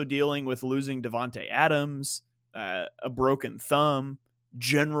was also dealing with losing Devontae Adams, a broken thumb,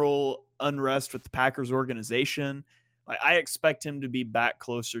 general unrest with the Packers organization. I expect him to be back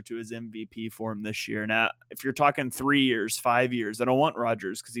closer to his MVP form this year. Now, if you're talking 3 years, 5 years, I don't want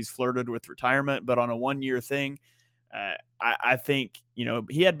Rodgers because he's flirted with retirement, but on a 1-year thing, I think,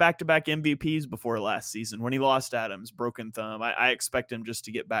 he had back-to-back MVPs before last season when he lost Adams, broken thumb. I expect him just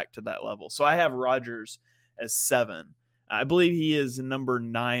to get back to that level. So I have Rodgers as 7. I believe he is number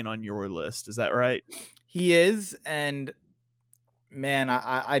 9 on your list. Is that right? He is. And man,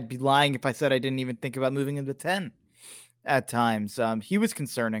 I'd be lying if I said I didn't even think about moving him to 10 at times. He was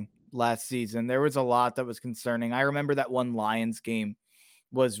concerning last season. There was a lot that was concerning. I remember that one Lions game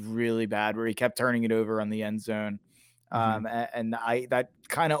was really bad where he kept turning it over on the end zone. And that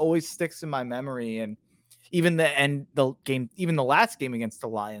kind of always sticks in my memory. And even the last game against the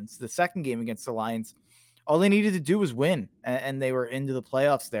Lions, the second game against the Lions, all they needed to do was win, and they were into the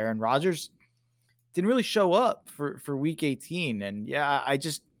playoffs there. And Rodgers didn't really show up for week 18. And yeah,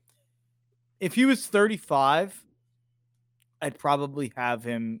 if he was 35, I'd probably have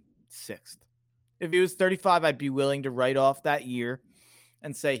him 6th. If he was 35, I'd be willing to write off that year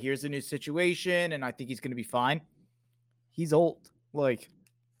and say, here's a new situation, and I think he's going to be fine. He's old. Like,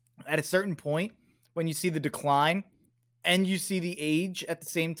 at a certain point, when you see the decline and you see the age at the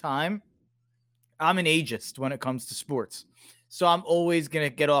same time, I'm an ageist when it comes to sports. So I'm always going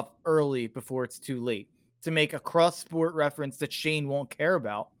to get off early before it's too late. To make a cross-sport reference that Shane won't care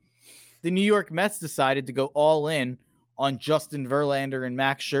about, the New York Mets decided to go all in on Justin Verlander and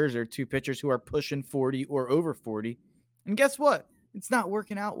Max Scherzer, 2 pitchers who are pushing 40 or over 40. And guess what? It's not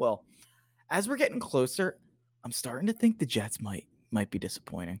working out well. As we're getting closer, I'm starting to think the Jets might be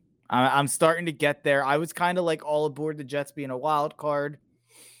disappointing. I'm starting to get there. I was kind of like all aboard the Jets being a wild card.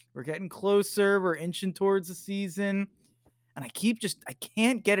 We're getting closer. We're inching towards the season. And I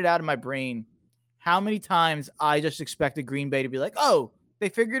can't get it out of my brain how many times I just expected Green Bay to be like, oh, they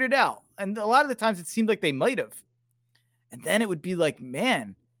figured it out. And a lot of the times it seemed like they might have. And then it would be like,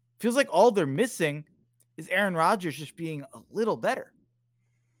 man, feels like all they're missing is Aaron Rodgers just being a little better.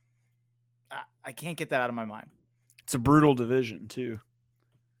 I can't get that out of my mind. It's a brutal division, too.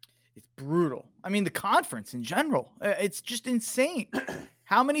 It's brutal. I mean, the conference in general, it's just insane.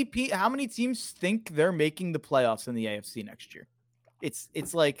 How many teams think they're making the playoffs in the AFC next year?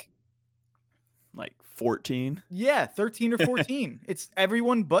 It's like 14. Yeah, 13 or 14. It's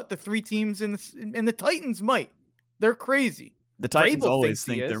everyone but the 3 teams and the Titans might. They're crazy. The Titans always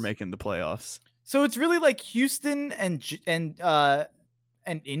think they're making the playoffs. So it's really like Houston and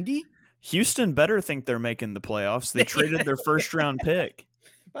Indy. Houston better think they're making the playoffs. They traded their first round pick.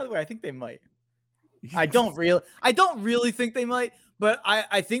 By the way, I think they might. I don't really think they might, but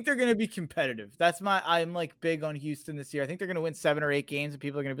I think they're going to be competitive. I'm like big on Houston this year. I think they're going to win 7 or 8 games and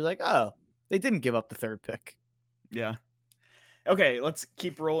people are going to be like, "Oh, they didn't give up the 3rd pick." Yeah. Okay, let's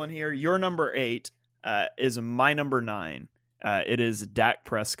keep rolling here. Your number 8 is my number 9. It is Dak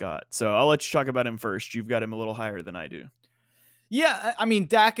Prescott. So I'll let you talk about him first. You've got him a little higher than I do. Yeah, I mean,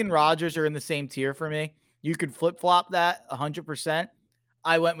 Dak and Rodgers are in the same tier for me. You could flip-flop that 100%.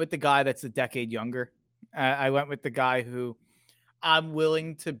 I went with the guy that's a decade younger. I went with the guy who I'm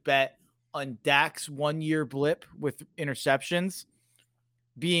willing to bet on Dak's 1-year blip with interceptions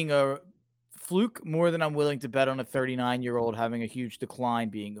being a fluke more than I'm willing to bet on a 39-year-old having a huge decline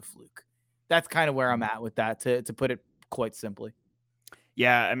being a fluke. That's kind of where I'm at with that, to put it quite simply.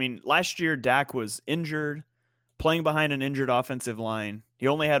 Yeah, I mean, last year Dak was injured, playing behind an injured offensive line. He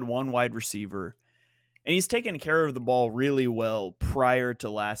only had one wide receiver, and he's taken care of the ball really well prior to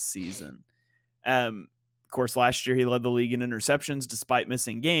last season. Of course, last year he led the league in interceptions despite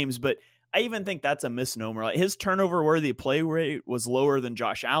missing games, but I even think that's a misnomer. Like, his turnover-worthy play rate was lower than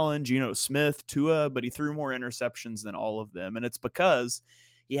Josh Allen, Geno Smith, Tua, but he threw more interceptions than all of them, and it's because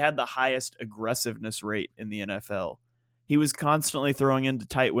he had the highest aggressiveness rate in the NFL. He was constantly throwing into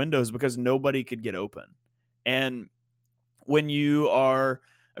tight windows because nobody could get open. And when you are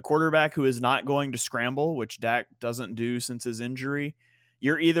a quarterback who is not going to scramble, which Dak doesn't do since his injury,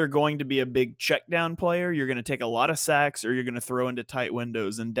 you're either going to be a big check down player, you're going to take a lot of sacks, or you're going to throw into tight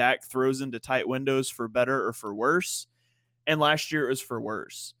windows. And Dak throws into tight windows for better or for worse. And last year it was for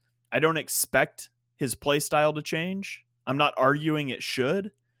worse. I don't expect his play style to change. I'm not arguing it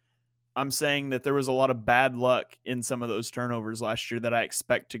should. I'm saying that there was a lot of bad luck in some of those turnovers last year that I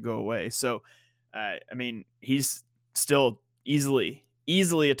expect to go away. So, I mean, he's still easily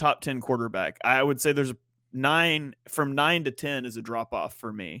a top 10 quarterback. I would say there's 9 to 10 is a drop off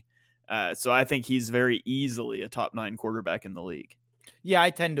for me. So I think he's very easily a top 9 quarterback in the league. Yeah, I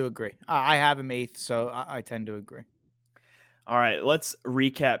tend to agree. I have him 8th, so I tend to agree. All right, let's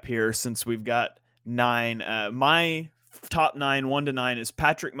recap here since we've got 9. My top 9, 1 to 9 is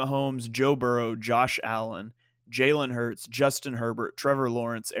Patrick Mahomes, Joe Burrow, Josh Allen, Jalen Hurts, Justin Herbert, Trevor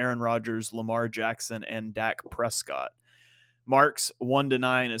Lawrence, Aaron Rodgers, Lamar Jackson, and Dak Prescott. Mark's 1 to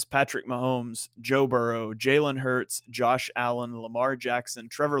 9 is Patrick Mahomes, Joe Burrow, Jalen Hurts, Josh Allen, Lamar Jackson,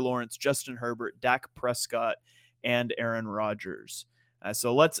 Trevor Lawrence, Justin Herbert, Dak Prescott, and Aaron Rodgers.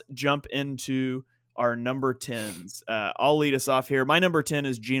 So let's jump into our number 10s. I'll lead us off here. My number 10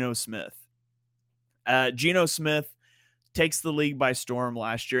 is Geno Smith. Geno Smith takes the league by storm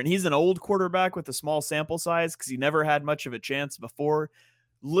last year, and he's an old quarterback with a small sample size because he never had much of a chance before.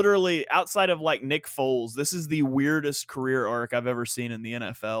 Literally, outside of like Nick Foles, this is the weirdest career arc I've ever seen in the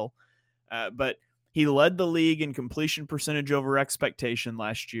NFL. But he led the league in completion percentage over expectation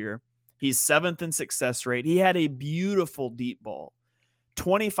last year. He's 7th in success rate. He had a beautiful deep ball.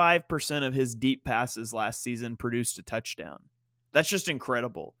 25% of his deep passes last season produced a touchdown. That's just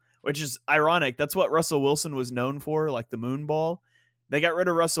incredible, which is ironic. That's what Russell Wilson was known for, like the moon ball. They got rid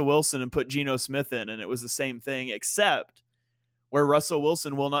of Russell Wilson and put Geno Smith in, and it was the same thing, except where Russell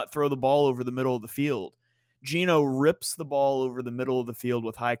Wilson will not throw the ball over the middle of the field. Geno rips the ball over the middle of the field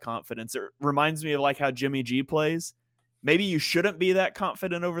with high confidence. It reminds me of like how Jimmy G plays. Maybe you shouldn't be that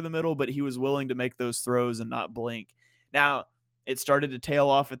confident over the middle, but he was willing to make those throws and not blink. Now, it started to tail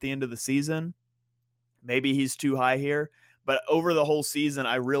off at the end of the season. Maybe he's too high here, but over the whole season,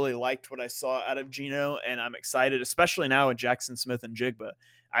 I really liked what I saw out of Geno, and I'm excited, especially now with Jackson Smith and Jigba.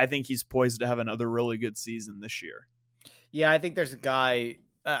 I think he's poised to have another really good season this year. Yeah, I think there's a guy.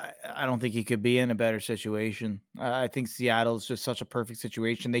 I don't think he could be in a better situation. I think Seattle's just such a perfect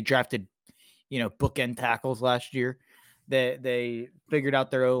situation. They drafted, bookend tackles last year. They figured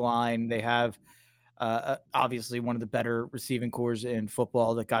out their O-line. They have obviously one of the better receiving cores in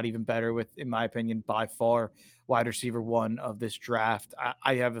football that got even better with, in my opinion, by far wide receiver 1 of this draft.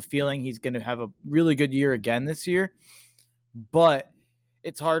 I have a feeling he's going to have a really good year again this year, but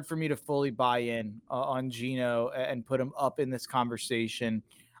it's hard for me to fully buy in on Geno and put him up in this conversation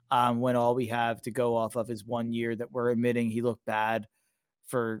when all we have to go off of is 1 year that we're admitting he looked bad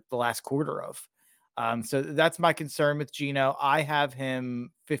for the last quarter of. So that's my concern with Geno. I have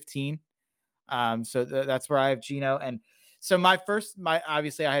him 15. So that's where I have Geno. And so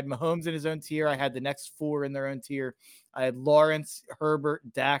obviously I had Mahomes in his own tier. I had the next 4 in their own tier. I had Lawrence,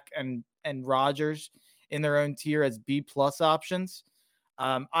 Herbert, Dak, and Rodgers in their own tier as B+ options.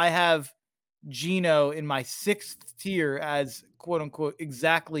 I have Geno in my 6th tier as quote unquote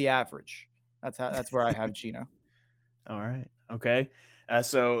exactly average. That's where I have Geno. All right. Okay.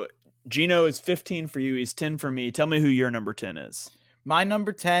 So Gino is 15 for you. He's 10 for me. Tell me who your number 10 is. My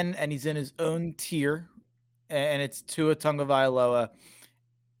number 10, and he's in his own tier, and it's Tua Tagovailoa.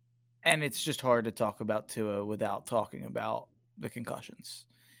 And it's just hard to talk about Tua without talking about the concussions.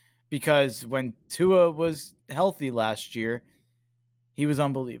 Because when Tua was healthy last year, he was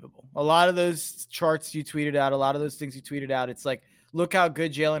unbelievable. A lot of those charts you tweeted out, a lot of those things you tweeted out, it's like, look how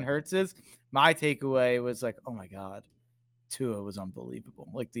good Jalen Hurts is. My takeaway was like, oh my God, Tua was unbelievable.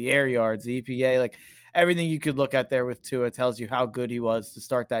 Like the air yards, the EPA, like everything you could look at there with Tua tells you how good he was to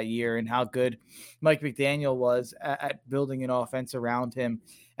start that year and how good Mike McDaniel was at building an offense around him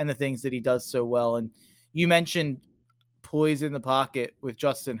and the things that he does so well. And you mentioned poise in the pocket with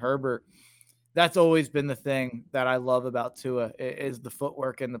Justin Herbert. That's always been the thing that I love about Tua is the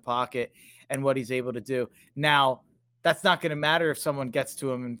footwork in the pocket and what he's able to do. Now, that's not going to matter if someone gets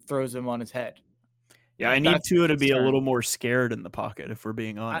to him and throws him on his head. Yeah, I need Tua to be a little more scared in the pocket, if we're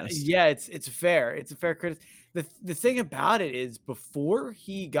being honest. Yeah, it's fair. It's a fair criticism. The thing about it is before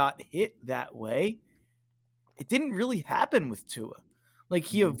he got hit that way, it didn't really happen with Tua. Like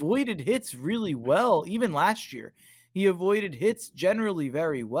he avoided hits really well, even last year. He avoided hits generally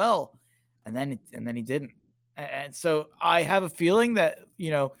very well, and then he didn't. And so I have a feeling that,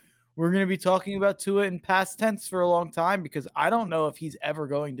 we're going to be talking about Tua in past tense for a long time because I don't know if he's ever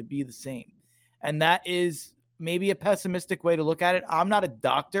going to be the same. And that is maybe a pessimistic way to look at it. I'm not a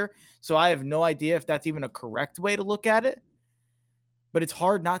doctor, so I have no idea if that's even a correct way to look at it. But it's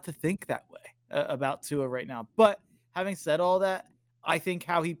hard not to think that way about Tua right now. But having said all that, I think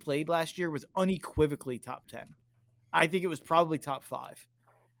how he played last year was unequivocally top 10. I think it was probably top 5.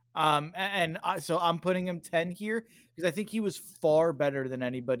 So I'm putting him 10 here because I think he was far better than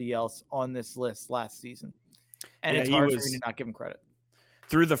anybody else on this list last season. And it's hard for me to not give him credit.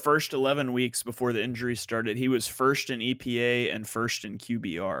 Through the first 11 weeks before the injury started, he was first in EPA and first in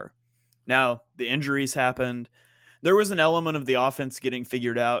QBR. Now, the injuries happened. There was an element of the offense getting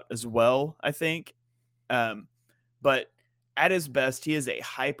figured out as well, I think. But at his best, he is a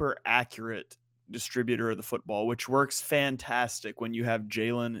hyper-accurate distributor of the football, which works fantastic when you have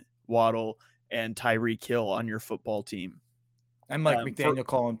Jalen Waddle and Tyreek Hill on your football team. And Mike McDaniel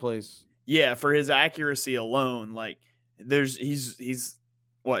calling plays. Yeah, for his accuracy alone, like he's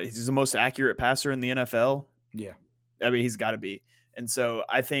the most accurate passer in the NFL? Yeah. I mean, he's got to be. And so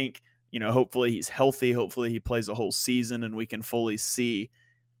I think, hopefully he's healthy. Hopefully he plays a whole season and we can fully see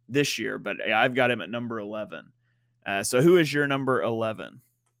this year. But I've got him at number 11. So who is your number 11?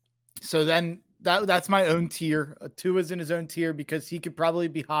 So then that's my own tier. Tua's in his own tier because he could probably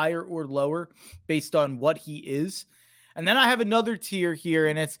be higher or lower based on what he is. And then I have another tier here,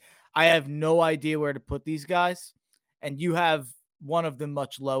 and I have no idea where to put these guys. And you have one of them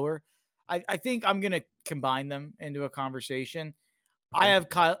much lower. I think I'm going to combine them into a conversation. Okay.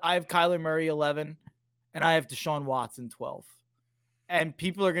 I have Kyler Murray 11, and I have Deshaun Watson 12. And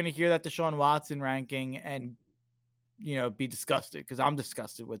people are going to hear that Deshaun Watson ranking and, be disgusted because I'm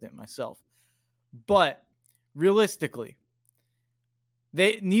disgusted with it myself. But realistically,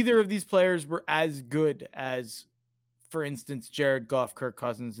 neither of these players were as good as, for instance, Jared Goff, Kirk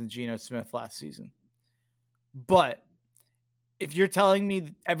Cousins, and Geno Smith last season. But if you're telling me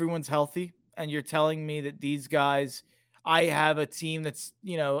that everyone's healthy and you're telling me that these guys, I have a team that's,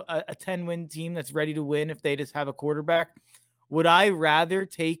 a 10-win team that's ready to win if they just have a quarterback, would I rather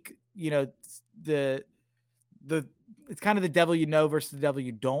take, it's kind of the devil you know versus the devil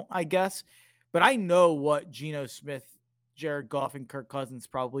you don't, I guess. But I know what Geno Smith, Jared Goff, and Kirk Cousins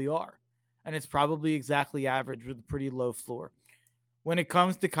probably are. And it's probably exactly average with a pretty low floor. When it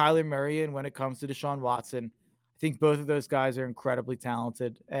comes to Kyler Murray and when it comes to Deshaun Watson, I think both of those guys are incredibly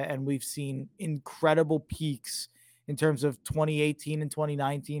talented. And we've seen incredible peaks in terms of 2018 and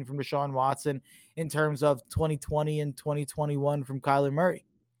 2019 from Deshaun Watson, in terms of 2020 and 2021 from Kyler Murray.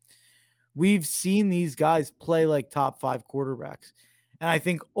 We've seen these guys play like top 5 quarterbacks. And I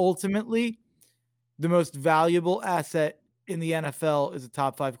think ultimately the most valuable asset in the NFL is a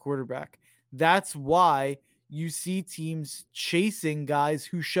top 5 quarterback. That's why you see teams chasing guys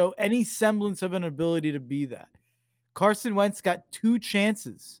who show any semblance of an ability to be that. Carson Wentz got 2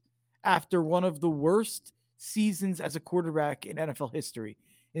 chances after one of the worst seasons as a quarterback in NFL history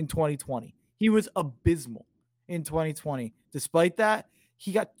in 2020. He was abysmal in 2020. Despite that,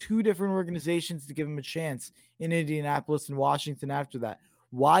 he got 2 different organizations to give him a chance in Indianapolis and Washington after that.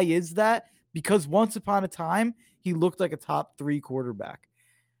 Why is that? Because once upon a time, he looked like a top 3 quarterback.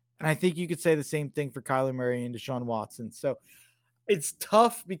 And I think you could say the same thing for Kyler Murray and Deshaun Watson. So it's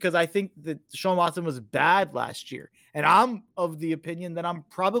tough because I think that Deshaun Watson was bad last year. And I'm of the opinion that I'm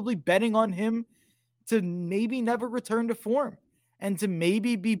probably betting on him to maybe never return to form. and to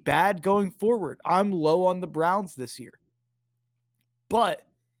maybe be bad going forward. I'm low on the Browns this year. But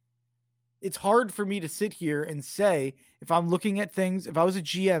it's hard for me to sit here and say, if I'm looking at things, if I was a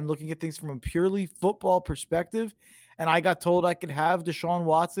GM looking at things from a purely football perspective, and I got told I could have Deshaun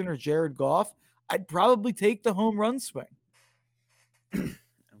Watson or Jared Goff, I'd probably take the home run swing.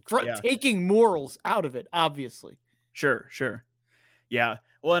 Taking morals out of it, obviously. Sure. Yeah.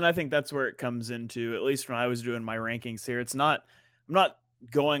 Well, and I think that's where it comes into, at least when I was doing my rankings here. I'm not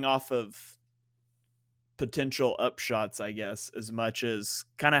going off of potential upshots, I guess, as much as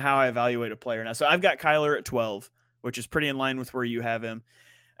kind of how I evaluate a player now. So I've got Kyler at 12, which is pretty in line with where you have him.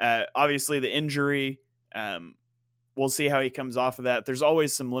 Obviously, the injury, we'll see how he comes off of that. There's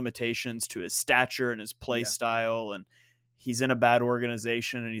always some limitations to his stature and his play style, and he's in a bad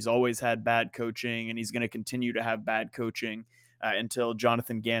organization, and he's always had bad coaching, and he's going to continue to have bad coaching until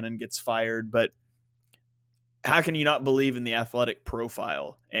Jonathan Gannon gets fired. But how can you not believe in the athletic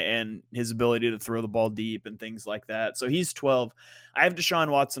profile and his ability to throw the ball deep and things like that? So he's 12. I have Deshaun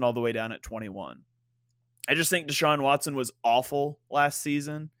Watson all the way down at 21. I just think Deshaun Watson was awful last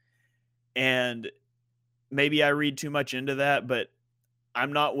season, and maybe I read too much into that, but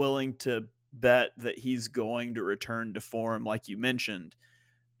I'm not willing to bet that he's going to return to form like you mentioned.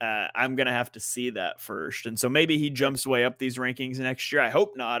 I'm going to have to see that first. And so maybe he jumps way up these rankings next year. I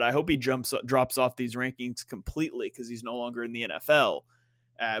hope not. I hope he drops off these rankings completely because he's no longer in the NFL.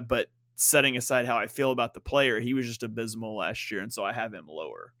 But setting aside how I feel about the player, he was just abysmal last year. And so I have him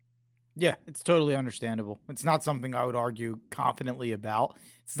lower. Yeah, it's totally understandable. It's not something I would argue confidently about.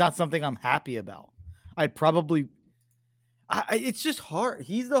 It's not something I'm happy about. It's just hard.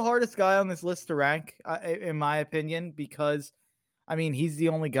 He's the hardest guy on this list to rank, in my opinion, because I mean, he's the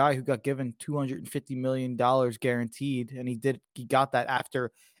only guy who got given $250 million guaranteed, and he got that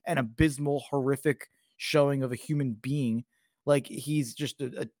after an abysmal, horrific showing of a human being. Like, he's just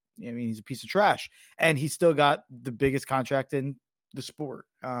he's a piece of trash, and he still got the biggest contract in the sport.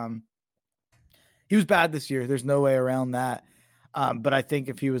 He was bad this year. There's no way around that. But I think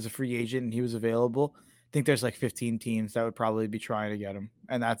if he was a free agent and he was available, I think there's like 15 teams that would probably be trying to get him,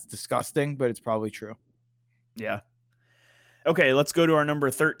 and that's disgusting, but it's probably true. Yeah. Okay, let's go to our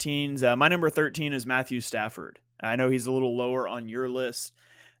number 13s. My number 13 is Matthew Stafford. I know he's a little lower on your list.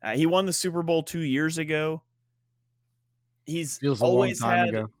 He won the Super Bowl 2 years ago. Feels always had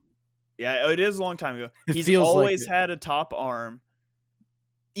ago. Yeah, it is a long time ago. He's always had a top arm.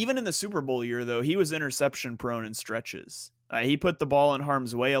 Even in the Super Bowl year, though, he was interception prone in stretches. He put the ball in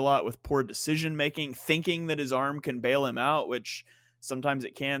harm's way a lot with poor decision making, thinking that his arm can bail him out, which sometimes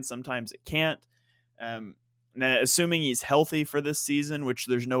it can, sometimes it can't. Now, assuming he's healthy for this season, which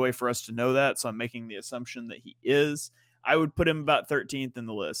there's no way for us to know that, so I'm making the assumption that he is, I would put him about 13th in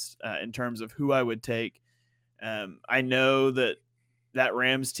the list in terms of who I would take. I know that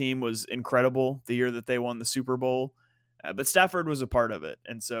Rams team was incredible the year that they won the Super Bowl, but Stafford was a part of it.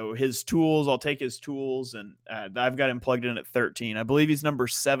 And so his tools, I'll take his tools, and I've got him plugged in at 13. I believe he's number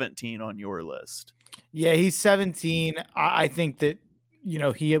 17 on your list. Yeah, he's 17. I think that,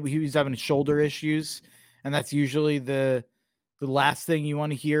 he was having shoulder issues, and that's usually the last thing you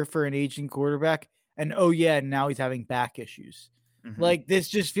want to hear for an aging quarterback. And now he's having back issues. Mm-hmm. Like, this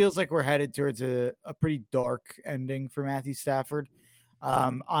just feels like we're headed towards a pretty dark ending for Matthew Stafford.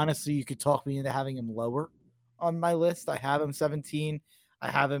 Honestly, you could talk me into having him lower on my list. I have him 17.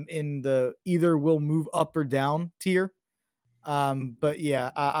 I have him in the either will move up or down tier. But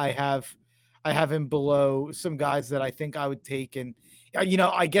yeah, I have him below some guys that I think I would take. And,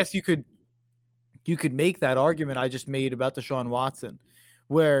 I guess you could make that argument I just made about Deshaun Watson,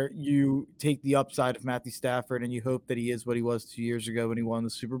 where you take the upside of Matthew Stafford and you hope that he is what he was 2 years ago when he won the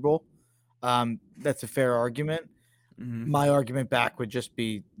Super Bowl. That's a fair argument. Mm-hmm. My argument back would just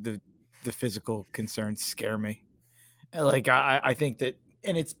be the physical concerns scare me. Like, I think that,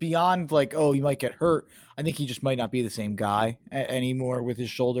 and it's beyond like, oh, he might get hurt. I think he just might not be the same guy anymore with his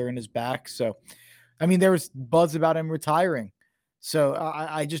shoulder and his back. So, I mean, there was buzz about him retiring. So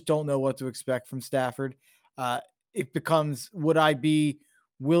I just don't know what to expect from Stafford. It becomes, would I be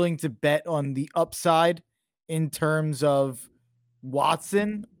willing to bet on the upside in terms of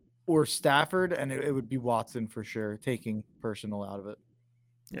Watson or Stafford? And it would be Watson for sure, taking personal out of it.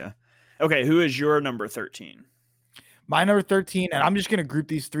 Yeah. Okay, who is your number 13? My number 13, and I'm just going to group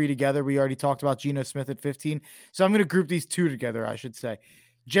these three together. We already talked about Geno Smith at 15, so I'm going to group these two together, I should say.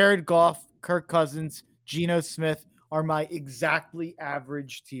 Jared Goff, Kirk Cousins, Geno Smith are my exactly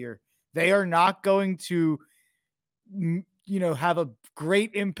average tier. They are not going to, have a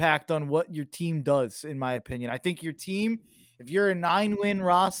great impact on what your team does, in my opinion. I think your team, if you're a 9-win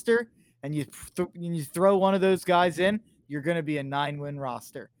roster and you throw one of those guys in, you're going to be a 9-win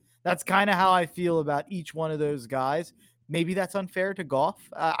roster. That's kind of how I feel about each one of those guys. Maybe that's unfair to Goff.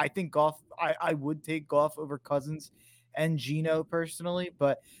 I think Goff, I would take Goff over Cousins and Geno personally,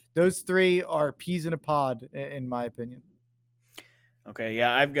 but those three are peas in a pod, in my opinion. Okay,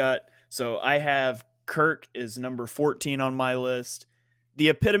 yeah, I have Kirk is number 14 on my list. The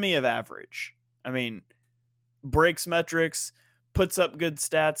epitome of average. I mean, breaks metrics, puts up good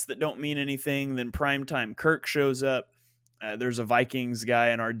stats that don't mean anything. Then primetime Kirk shows up. There's a Vikings guy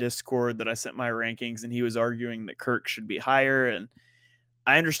in our Discord that I sent my rankings, and he was arguing that Kirk should be higher. And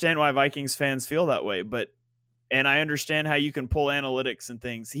I understand why Vikings fans feel that way, and I understand how you can pull analytics and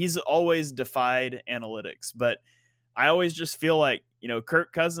things. He's always defied analytics, but I always just feel like,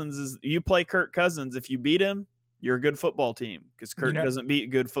 Kirk Cousins you play Kirk Cousins. If you beat him, you're a good football team, because Kirk doesn't beat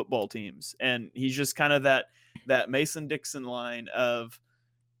good football teams. And he's just kind of that Mason Dixon line of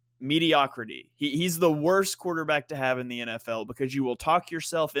mediocrity. He's the worst quarterback to have in the NFL, because you will talk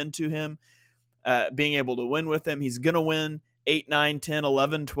yourself into him being able to win with him. He's going to win 8, 9, 10,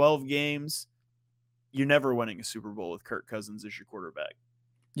 11, 12 games. You're never winning a Super Bowl with Kirk Cousins as your quarterback.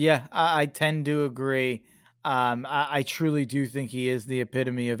 Yeah, I tend to agree. I truly do think he is the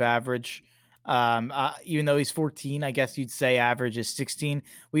epitome of average. Even though he's 14, I guess you'd say average is 16.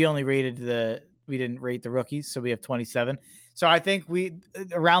 We didn't rate the rookies, so we have 27. So I think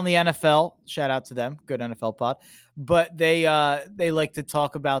around the NFL, shout out to them, good NFL pod, but they like to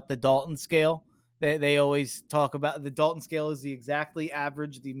talk about the Dalton scale. They always talk about the Dalton scale is the exactly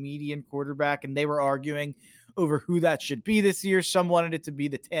average, the median quarterback, and they were arguing over who that should be this year. Some wanted it to be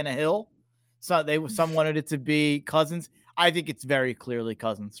the Tannehill. Some wanted it to be Cousins. I think it's very clearly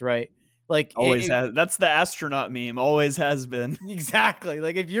Cousins, right? Like always has. That's the astronaut meme. Always has been. Exactly.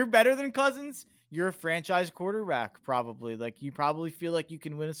 Like if you're better than Cousins, you're a franchise quarterback, probably. Like you probably feel like you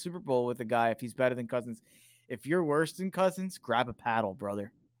can win a Super Bowl with a guy if he's better than Cousins. If you're worse than Cousins, grab a paddle,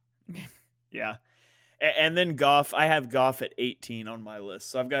 brother. Yeah. And then Goff, I have Goff at 18 on my list,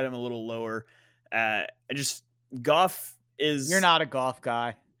 so I've got him a little lower. Goff is... You're not a Goff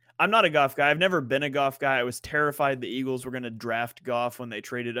guy. I'm not a Goff guy. I've never been a Goff guy. I was terrified the Eagles were going to draft Goff when they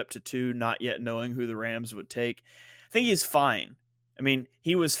traded up to 2, not yet knowing who the Rams would take. I think he's fine. I mean,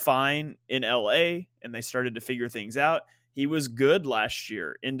 he was fine in LA, and they started to figure things out. He was good last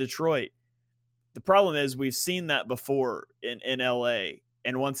year in Detroit. The problem is we've seen that before in LA.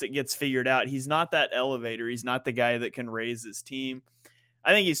 And once it gets figured out, he's not that elevator. He's not the guy that can raise his team.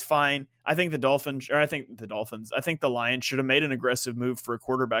 I think he's fine. I think the Lions should have made an aggressive move for a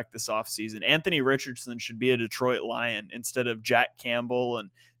quarterback this offseason. Anthony Richardson should be a Detroit Lion instead of Jack Campbell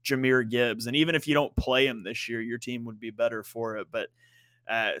and Jahmyr Gibbs. And even if you don't play him this year, your team would be better for it. But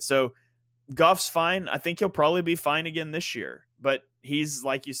so Goff's fine. I think he'll probably be fine again this year. But he's,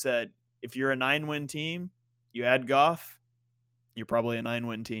 like you said, if you're a 9-win team, you add Goff, you're probably a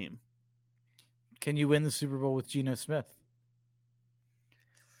 9-win team. Can you win the Super Bowl with Geno Smith?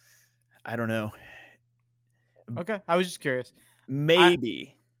 I don't know. Okay. I was just curious.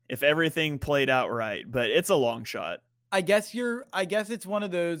 Maybe if everything played out right, but it's a long shot. I guess it's one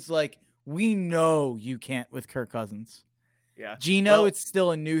of those, like, we know you can't with Kirk Cousins. Yeah. Geno, it's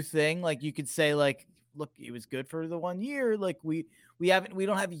still a new thing. Like you could say, like, look, it was good for the 1 year. Like we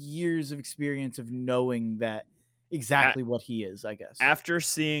don't have years of experience of knowing that exactly what he is, I guess. After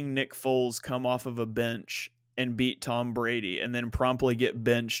seeing Nick Foles come off of a bench and beat Tom Brady and then promptly get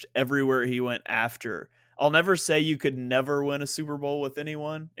benched everywhere he went after, I'll never say you could never win a Super Bowl with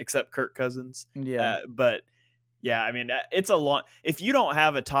anyone except Kirk Cousins. Yeah. But yeah, I mean, if you don't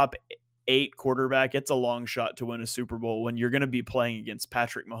have a top 8 quarterback, it's a long shot to win a Super Bowl when you're going to be playing against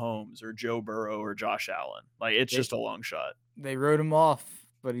Patrick Mahomes or Joe Burrow or Josh Allen. Like it's just a long shot. They wrote him off,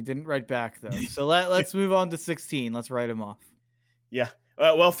 but he didn't write back though. So let's move on to 16. Let's write him off. Yeah.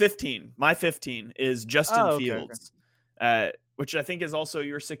 Well, 15. My 15 is Justin Fields, which I think is also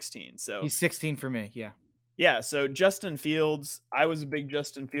your 16. So he's 16 for me. Yeah. Yeah. So Justin Fields, I was a big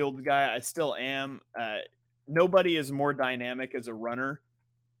Justin Fields guy. I still am. Nobody is more dynamic as a runner,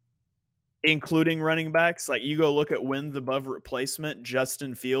 including running backs. Like you go look at wins above replacement,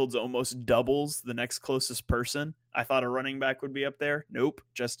 Justin Fields almost doubles the next closest person. I thought a running back would be up there. Nope.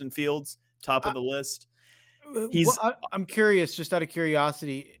 Justin Fields, top of the list. I'm curious, just out of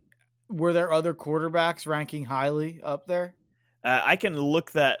curiosity, were there other quarterbacks ranking highly up there? I can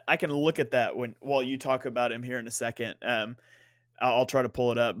look at that while you talk about him here in a second. I'll try to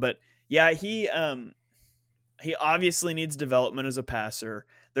pull it up, but yeah, he obviously needs development as a passer.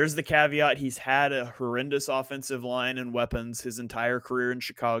 There's the caveat. He's had a horrendous offensive line and weapons his entire career in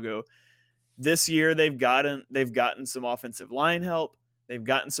Chicago. This year they've gotten some offensive line help. They've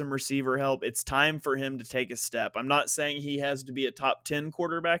gotten some receiver help. It's time for him to take a step. I'm not saying he has to be a top 10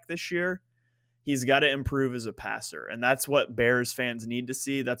 quarterback this year. He's got to improve as a passer. And that's what Bears fans need to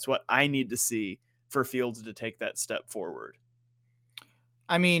see. That's what I need to see for Fields to take that step forward.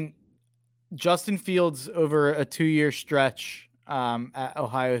 I mean, Justin Fields over a 2-year stretch at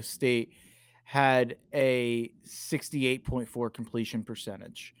Ohio State had a 68.4 completion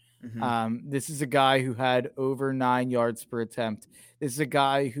percentage. This is a guy who had over 9 yards per attempt. This is a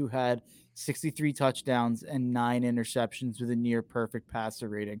guy who had 63 touchdowns and 9 interceptions with a near perfect passer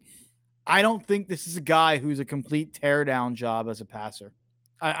rating. I don't think this is a guy who's a complete teardown job as a passer.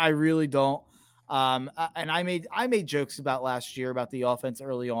 I really don't. And I made jokes about last year about the offense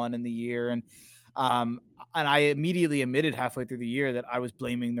early on in the year, and I immediately admitted halfway through the year that I was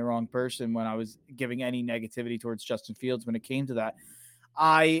blaming the wrong person when I was giving any negativity towards Justin Fields when it came to that.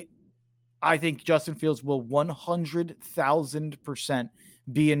 I think Justin Fields will 100,000%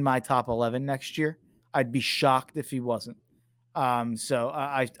 be in my top 11 next year. I'd be shocked if he wasn't. So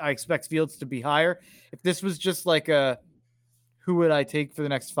I expect Fields to be higher. If this was just like who would I take for the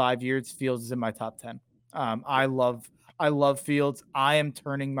next 5 years, Fields is in my top 10. I love Fields. I am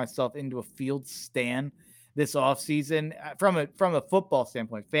turning myself into a Fields stan this offseason from a football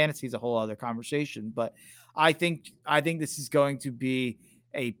standpoint. Fantasy is a whole other conversation, but I think this is going to be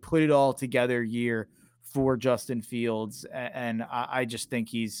a put it all together year for Justin Fields. And I just think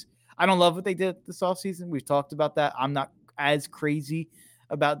I don't love what they did this offseason. We've talked about that. I'm not as crazy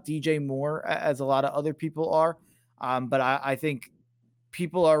about DJ Moore as a lot of other people are. But I think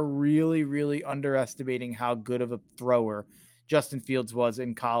people are really, really underestimating how good of a thrower Justin Fields was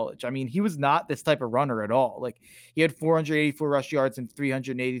in college. I mean, he was not this type of runner at all. Like, he had 484 rush yards and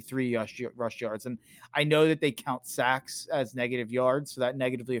 383 rush yards. And I know that they count sacks as negative yards, so that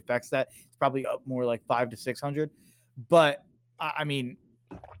negatively affects that. It's probably up more like 500 to 600. But I mean,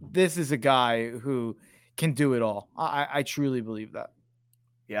 this is a guy who can do it all. I truly believe that.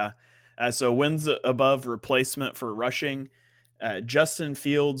 Yeah. So wins above replacement for rushing. Justin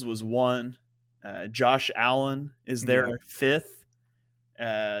Fields was 1. Josh Allen is there 5th.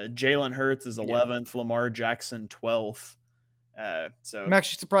 Jalen Hurts is 11th. Lamar Jackson 12th. So I'm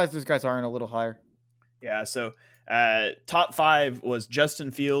actually surprised those guys aren't a little higher. Yeah. So top 5 was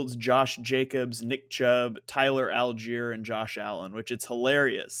Justin Fields, Josh Jacobs, Nick Chubb, Tyler Algier, and Josh Allen, which it's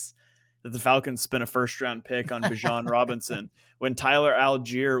hilarious that the Falcons spent a first-round pick on Bijan Robinson when Tyler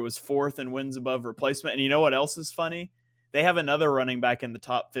Algier was 4th in wins above replacement. And you know what else is funny? They have another running back in the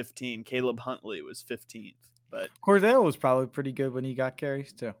top 15. Caleb Huntley was 15th. But Cordell was probably pretty good when he got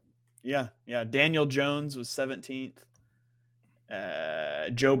carries too. Yeah. Daniel Jones was 17th.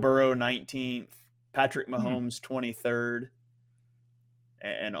 Joe Burrow 19th. Patrick Mahomes 23rd.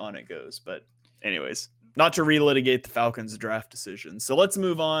 And on it goes. But anyways, not to relitigate the Falcons draft decision. So let's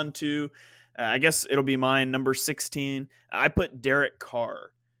move on to, I guess it'll be mine, number 16. I put Derek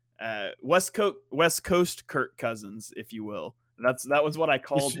Carr, West Coast Kirk Cousins, if you will. That was what I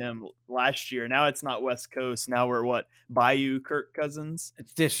called him last year. Now it's not West Coast. Now we're what? Bayou Kirk Cousins.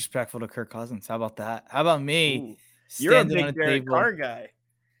 It's disrespectful to Kirk Cousins. How about that? How about me? Ooh, you're a big Derek Carr guy.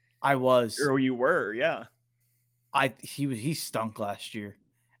 I was. Or you were, yeah. He stunk last year.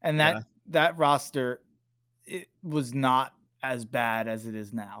 And that roster, it was not as bad as it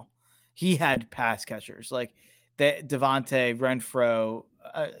is now. He had pass catchers like Devontae, Renfro,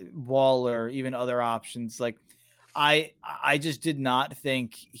 Waller, even other options. Like, I just did not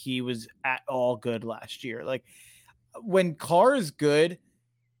think he was at all good last year. Like, when Carr is good,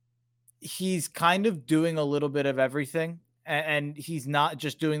 he's kind of doing a little bit of everything, and he's not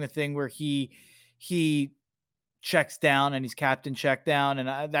just doing the thing where he checks down and he's captain check down.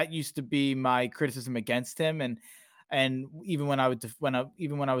 And that used to be my criticism against him. And even when I was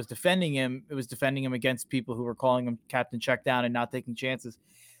defending him, it was defending him against people who were calling him captain check down and not taking chances.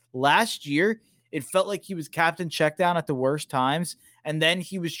 Last year, it felt like he was captain check down at the worst times. And then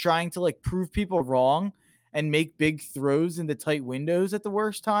he was trying to like prove people wrong and make big throws into tight windows at the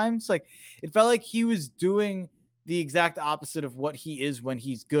worst times. Like, it felt like he was doing the exact opposite of what he is when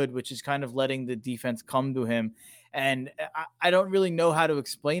he's good, which is kind of letting the defense come to him. And I don't really know how to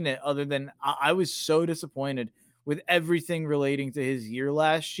explain it other than I was so disappointed with everything relating to his year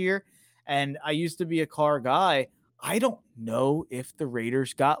last year. And I used to be a Carr guy. I don't know if the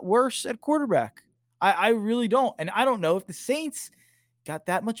Raiders got worse at quarterback. I really don't. And I don't know if the Saints got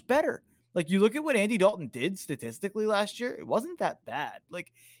that much better. Like, you look at what Andy Dalton did statistically last year, it wasn't that bad.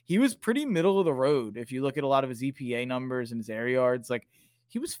 Like, he was pretty middle of the road. If you look at a lot of his EPA numbers and his air yards, like,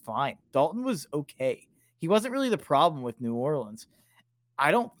 he was fine. Dalton was okay. He wasn't really the problem with New Orleans.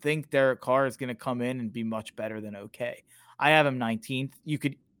 I don't think Derek Carr is going to come in and be much better than okay. I have him 19th. You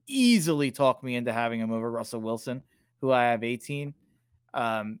could easily talk me into having him over Russell Wilson, who I have 18.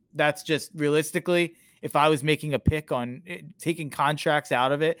 That's just realistically, if I was making a pick on taking contracts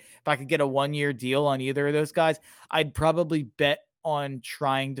out of it, if I could get a 1-year deal on either of those guys, I'd probably bet on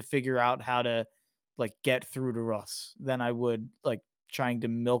trying to figure out how to like get through to Russ than I would like trying to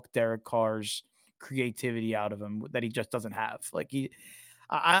milk Derek Carr's creativity out of him that he just doesn't have. Like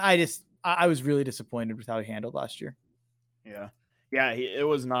I was really disappointed with how he handled last year. Yeah. Yeah. It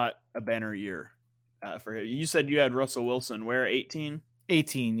was not a banner year for him. You said you had Russell Wilson where 18?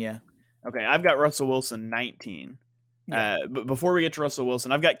 18. Yeah. Okay. I've got Russell Wilson 19. Yeah. But before we get to Russell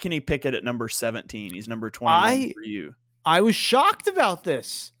Wilson, I've got Kenny Pickett at number 17. He's number 21 for you. I was shocked about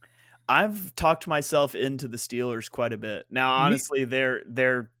this. I've talked myself into the Steelers quite a bit. Now, honestly,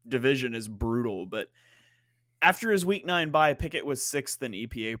 their division is brutal, but after his week 9 bye, Pickett was 6th in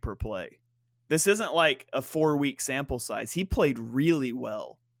EPA per play. This isn't like a 4-week sample size. He played really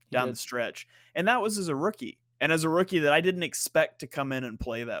well down the stretch, and that was as a rookie. And as a rookie that I didn't expect to come in and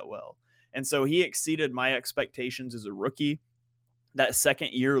play that well. And so he exceeded my expectations as a rookie. That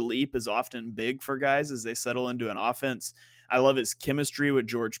second year leap is often big for guys as they settle into an offense. I love his chemistry with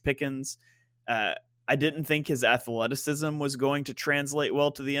George Pickens. I didn't think his athleticism was going to translate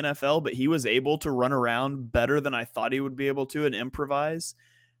well to the NFL, but he was able to run around better than I thought he would be able to and improvise.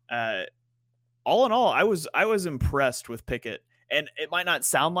 All in all, I was impressed with Pickett, and it might not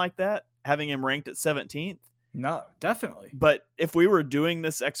sound like that having him ranked at 17th. No, definitely. But if we were doing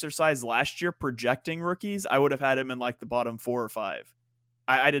this exercise last year, projecting rookies, I would have had him in like the bottom 4 or 5.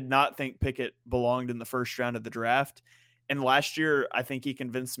 I did not think Pickett belonged in the first round of the draft. And last year, I think he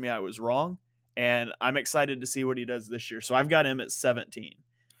convinced me I was wrong. And I'm excited to see what he does this year. So I've got him at 17.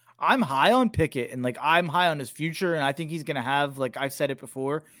 I'm high on Pickett, and like I'm high on his future. And I think he's going to have, like I've said it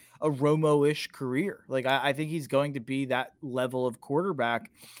before, a Romo-ish career. Like I think he's going to be that level of quarterback.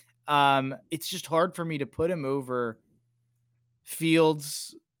 It's just hard for me to put him over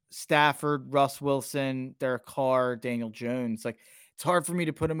Fields, Stafford, Russ Wilson, Derek Carr, Daniel Jones. Like it's hard for me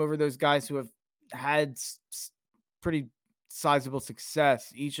to put him over those guys who have had pretty sizable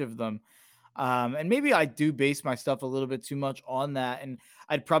success, each of them. And maybe I do base my stuff a little bit too much on that. And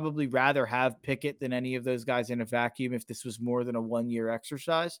I'd probably rather have Pickett than any of those guys in a vacuum if this was more than a 1-year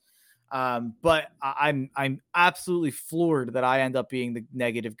exercise. But I'm absolutely floored that I end up being the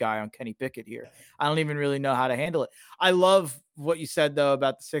negative guy on Kenny Pickett here. I don't even really know how to handle it. I love what you said though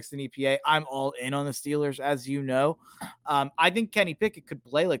about the 6th in EPA. I'm all in on the Steelers, as you know. I think Kenny Pickett could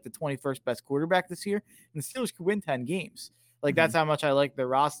play like the 21st best quarterback this year, and the Steelers could win 10 games. Like that's how much I like their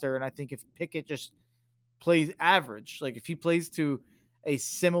roster. And I think if Pickett just plays average, like if he plays to a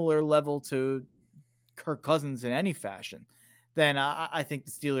similar level to Kirk Cousins in any fashion, then I think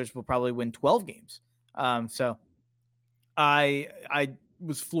the Steelers will probably win 12 games. So I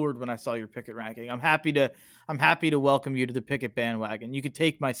was floored when I saw your Pickett ranking. I'm happy to welcome you to the Pickett bandwagon. You could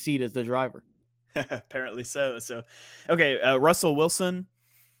take my seat as the driver. Apparently so. So, okay, Russell Wilson.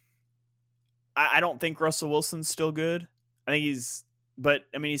 I don't think Russell Wilson's still good. I think he's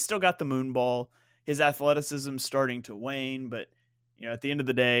still got the moon ball. His athleticism's starting to wane, but at the end of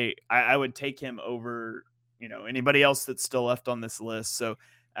the day, I would take him over, anybody else that's still left on this list. So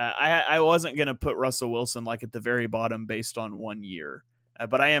I wasn't going to put Russell Wilson like at the very bottom based on 1 year,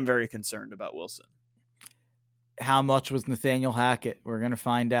 but I am very concerned about Wilson. How much was Nathaniel Hackett? We're going to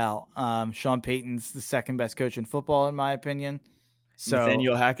find out. Sean Payton's the second best coach in football, in my opinion. So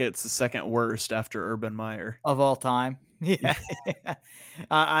Nathaniel Hackett's the second worst after Urban Meyer of all time. Yeah.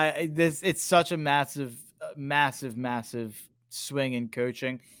 It's such a massive swing in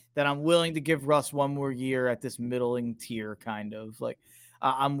coaching that I'm willing to give Russ 1 more year at this middling tier, kind of like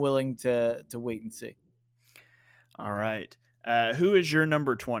I'm willing to wait and see. All right. Who is your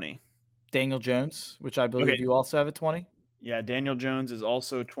number 20? Daniel Jones, which I believe you also have at 20. Yeah. Daniel Jones is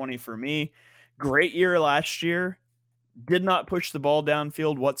also 20 for me. Great year last year. Did not push the ball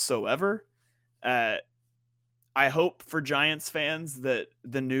downfield whatsoever. I hope for Giants fans that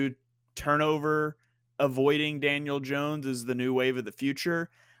the new turnover avoiding Daniel Jones is the new wave of the future.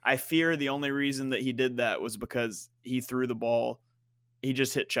 I fear the only reason that he did that was because he threw the ball. He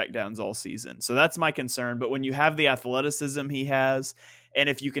just hit checkdowns all season. So that's my concern. But when you have the athleticism he has, and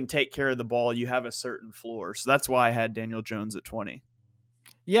if you can take care of the ball, you have a certain floor. So that's why I had Daniel Jones at 20.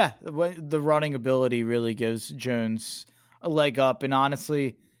 Yeah, the running ability really gives Jones a leg up. And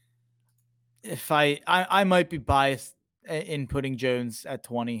honestly, if I might be biased in putting Jones at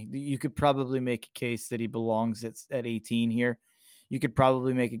 20. You could probably make a case that he belongs at 18 here. You could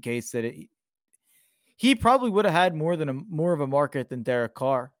probably make a case that he probably would have had more of a market than Derek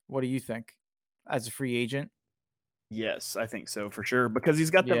Carr. What do you think as a free agent? Yes, I think so for sure because he's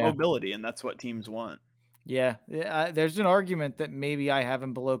got the Yeah. mobility, and that's what teams want. Yeah. Yeah. There's an argument that maybe I have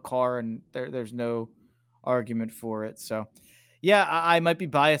him below Carr, and there's no argument for it. So, yeah, I might be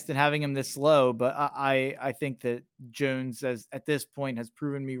biased in having him this low, but I think that Jones, as at this point, has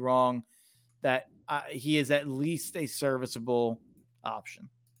proven me wrong. That he is at least a serviceable option.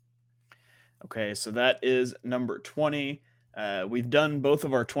 Okay, so that is number 20. We've done both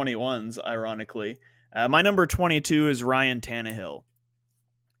of our 21s, ironically. My number 22 is Ryan Tannehill.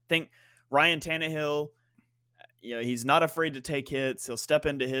 Think Ryan Tannehill, he's not afraid to take hits. He'll step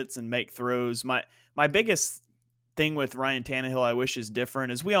into hits and make throws. My biggest thing with Ryan Tannehill, I wish is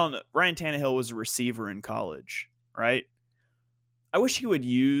different, is we all know Ryan Tannehill was a receiver in college, right? I wish he would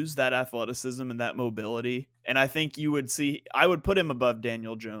use that athleticism and that mobility. And I think you would see, I would put him above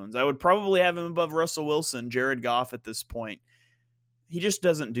Daniel Jones. I would probably have him above Russell Wilson, Jared Goff at this point. He just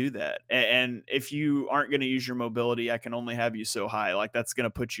doesn't do that. And if you aren't going to use your mobility, I can only have you so high. Like that's going to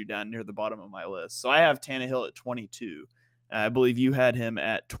put you down near the bottom of my list. So I have Tannehill at 22. I believe you had him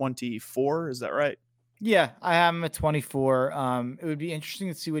at 24. Is that right? Yeah, I have him at 24. It would be interesting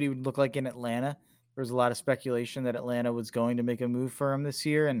to see what he would look like in Atlanta. There's a lot of speculation that Atlanta was going to make a move for him this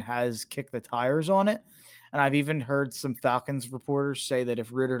year and has kicked the tires on it. And I've even heard some Falcons reporters say that if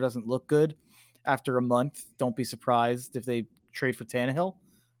Ritter doesn't look good after a month, don't be surprised if they trade for Tannehill.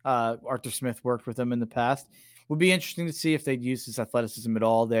 Arthur Smith worked with him in the past. Would be interesting to see if they'd use his athleticism at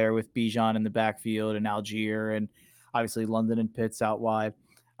all there with Bijan in the backfield and Algier and obviously London and Pitts out wide.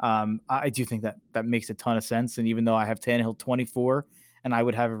 I do think that makes a ton of sense. And even though I have Tannehill 24 and I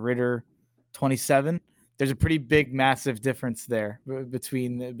would have Ritter 27, there's a pretty big, massive difference there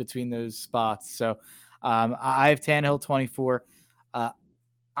between those spots. So I have Tannehill 24.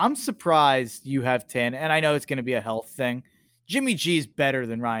 I'm surprised you have 10, and I know it's going to be a health thing. Jimmy G is better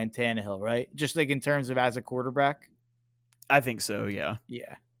than Ryan Tannehill, right? Just like in terms of as a quarterback. I think so. Yeah.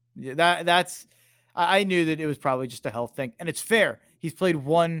 Yeah. That's I knew that it was probably just a health thing, and it's fair. He's played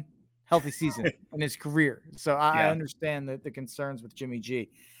one healthy season in his career, so I understand the concerns with Jimmy G.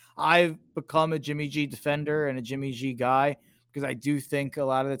 I've become a Jimmy G defender and a Jimmy G guy because I do think a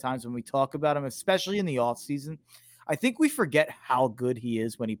lot of the times when we talk about him, especially in the offseason, I think we forget how good he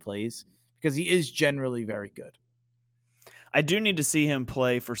is when he plays because he is generally very good. I do need to see him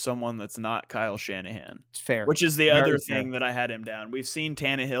play for someone that's not Kyle Shanahan, It's fair. which is the Very other fair. thing that I had him down. We've seen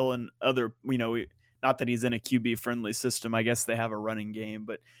Tannehill and other, not that he's in a QB friendly system. I guess they have a running game,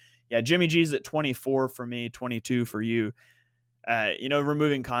 but yeah, Jimmy G's at 24 for me, 22 for you.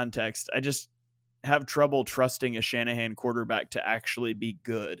 Removing context, I just have trouble trusting a Shanahan quarterback to actually be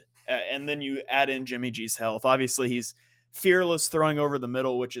good. And then you add in Jimmy G's health. Obviously, he's fearless throwing over the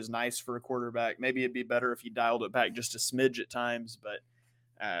middle, which is nice for a quarterback. Maybe it'd be better if he dialed it back just a smidge at times, but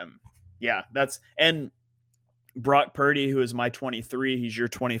and Brock Purdy, who is my 23, he's your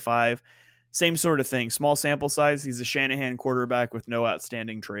 25. Same sort of thing. Small sample size. He's a Shanahan quarterback with no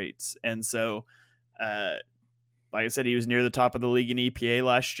outstanding traits. And so, like I said, he was near the top of the league in EPA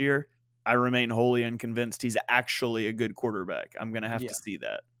last year. I remain wholly unconvinced he's actually a good quarterback. I'm going to have to see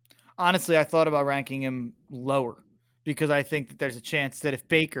that. Honestly, I thought about ranking him lower because I think that there's a chance that if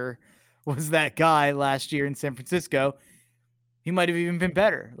Baker was that guy last year in San Francisco, he might have even been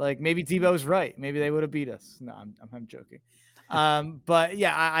better. Like maybe Debo's right. Maybe they would have beat us. No, I'm joking. But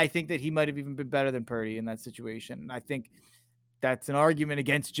yeah, I think that he might have even been better than Purdy in that situation. And I think that's an argument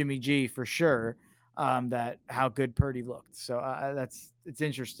against Jimmy G for sure. That how good Purdy looked. So it's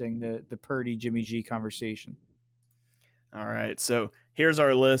interesting the Purdy Jimmy G conversation. All right, so here's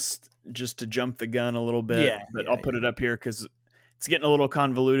our list. Just to jump the gun a little bit, but I'll put it up here because it's getting a little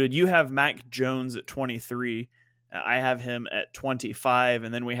convoluted. You have Mac Jones at 23. I have him at 25,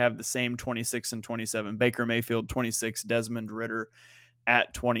 and then we have the same 26 and 27. Baker Mayfield 26, Desmond Ritter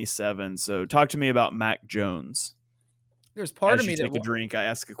at 27. So talk to me about Mac Jones. There's part of me that take a drink. I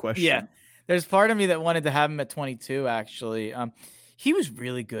ask a question. Yeah, there's part of me that wanted to have him at 22. Actually, he was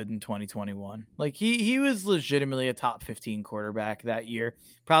really good in 2021. Like he was legitimately a top 15 quarterback that year.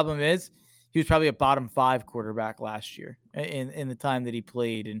 Problem is, he was probably a bottom 5 quarterback last year in the time that he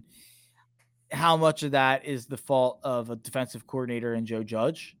played, and how much of that is the fault of a defensive coordinator and Joe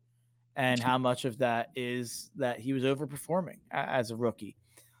Judge, and how much of that is that he was overperforming as a rookie.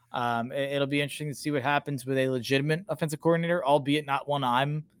 It'll be interesting to see what happens with a legitimate offensive coordinator, albeit not one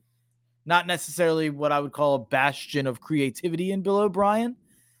I'm not necessarily what I would call a bastion of creativity in Bill O'Brien.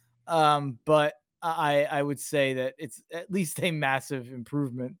 But I would say that it's at least a massive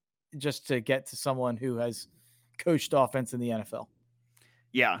improvement just to get to someone who has coached offense in the NFL.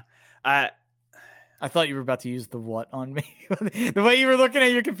 Yeah. I thought you were about to use the what on me. The way you were looking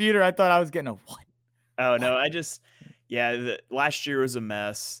at your computer, I thought I was getting a what. Oh, no, Yeah, last year was a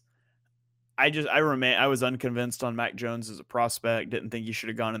mess. I was unconvinced on Mac Jones as a prospect. Didn't think he should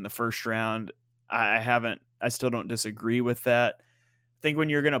have gone in the first round. I still don't disagree with that. I think when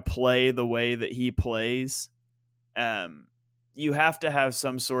you're going to play the way that he plays, um, you have to have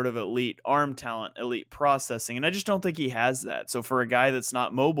some sort of elite arm talent, elite processing, and I just don't think he has that. So for a guy that's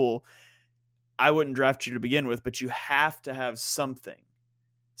not mobile, I wouldn't draft you to begin with, but you have to have something,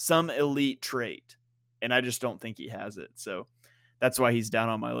 some elite trait, and I just don't think he has it. So that's why he's down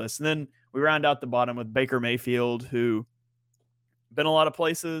on my list. And then we round out the bottom with Baker Mayfield, who been a lot of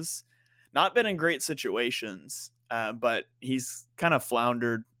places, not been in great situations, but he's kind of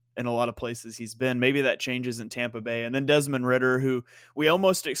floundered in a lot of places he's been. Maybe that changes in Tampa Bay. And then Desmond Ritter, who we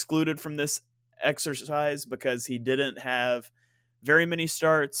almost excluded from this exercise because he didn't have very many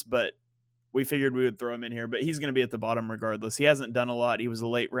starts, but we figured we would throw him in here. But he's going to be at the bottom regardless. He hasn't done a lot. He was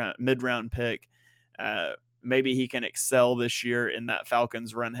a mid-round pick. Maybe he can excel this year in that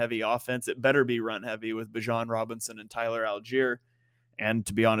Falcons run-heavy offense. It better be run-heavy with Bijan Robinson and Tyler Algier. And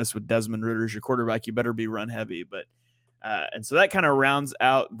to be honest, with Desmond Ritter as your quarterback, you better be run-heavy. But and so that kind of rounds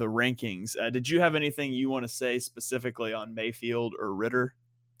out the rankings. Did you have anything you want to say specifically on Mayfield or Ritter?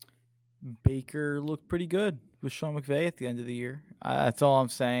 Baker looked pretty good with Sean McVay at the end of the year. That's all I'm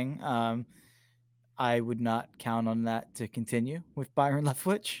saying. I would not count on that to continue with Byron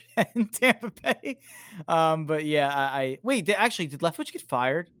Leftwich and Tampa Bay. But yeah, I wait. Did Leftwich get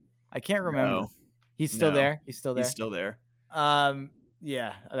fired? I can't remember. No. He's still No. there. He's still there. He's still there.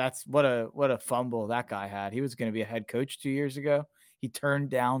 Yeah, that's what a fumble that guy had. He was going to be a head coach 2 years ago. He turned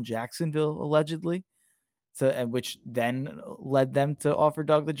down Jacksonville allegedly, which then led them to offer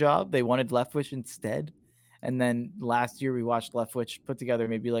Doug the job. They wanted Leftwich instead. And then last year we watched Leftwich put together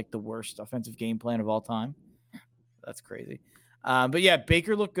maybe like the worst offensive game plan of all time. That's crazy. But yeah,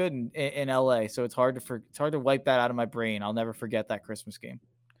 Baker looked good in LA, so it's hard to wipe that out of my brain. I'll never forget that Christmas game.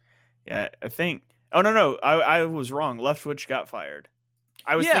 Yeah, I think. Oh no, I was wrong. Leftwich got fired.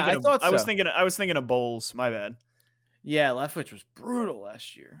 I was thinking of Bowles. My bad. Yeah, Leftwich was brutal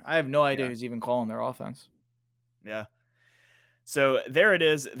last year. I have no idea who's even calling their offense. Yeah. So there it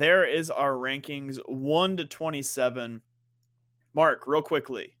is. There is our rankings 1 to 27. Mark, real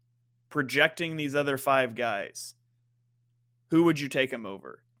quickly, projecting these other 5 guys, who would you take them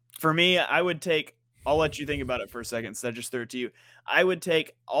over? For me, I'll let you think about it for a second, so I just throw it to you. I would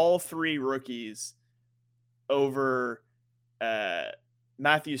take all 3 rookies over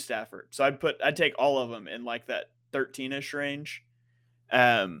Matthew Stafford. So I'd take all of them in like that 13-ish range.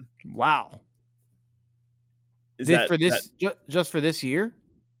 Wow. Just for this year?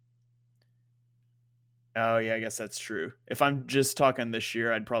 Oh yeah, I guess that's true. If I'm just talking this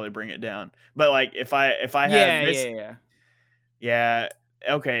year, I'd probably bring it down. But like if I had yeah.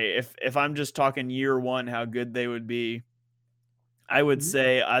 Okay, if I'm just talking year 1, how good they would be, I would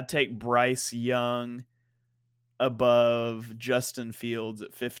say I'd take Bryce Young above Justin Fields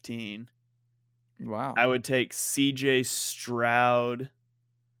at 15. Wow. I would take CJ Stroud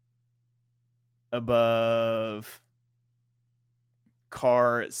above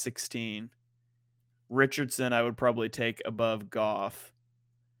Carr at 16. Richardson, I would probably take above Goff.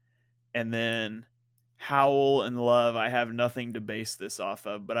 And then Howell and Love, I have nothing to base this off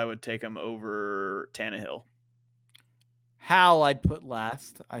of, but I would take them over Tannehill. Howell, I'd put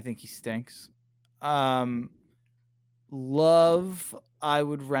last. I think he stinks. Love, I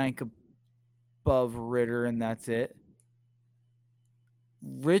would rank above Ritter, and that's it.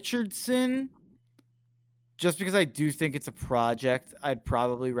 Richardson, just because I do think it's a project, I'd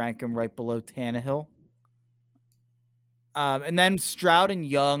probably rank him right below Tannehill. And then Stroud and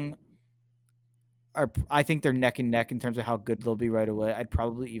Young I think they're neck and neck in terms of how good they'll be right away. I'd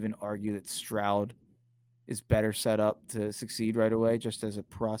probably even argue that Stroud is better set up to succeed right away just as a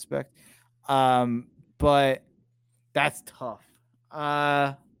prospect. But that's tough.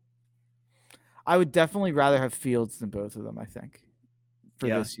 I would definitely rather have Fields than both of them, I think, for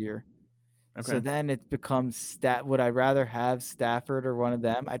this year. Okay. So then it becomes would I rather have Stafford or one of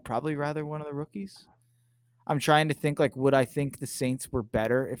them? I'd probably rather one of the rookies. I'm trying to think, like, would I think the Saints were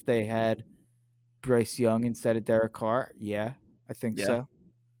better if they had Bryce Young instead of Derek Carr? Yeah, I think so.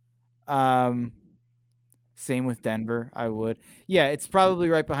 Same with Denver. I would. Yeah, it's probably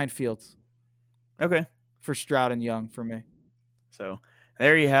right behind Fields. Okay. For Stroud and Young for me. So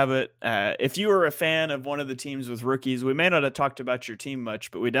there you have it. If you were a fan of one of the teams with rookies, we may not have talked about your team much,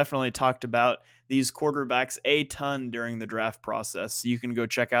 but we definitely talked about these quarterbacks a ton during the draft process. So you can go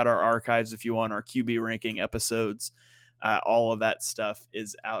check out our archives if you want, our QB ranking episodes. All of that stuff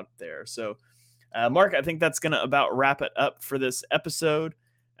is out there. So, Mark, I think that's going to about wrap it up for this episode.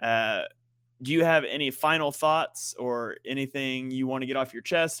 do you have any final thoughts or anything you want to get off your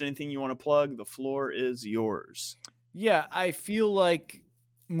chest? Anything you want to plug? The floor is yours. Yeah, I feel like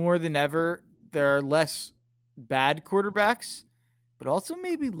more than ever, there are less bad quarterbacks, but also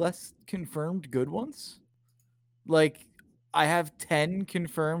maybe less confirmed good ones. Like, I have 10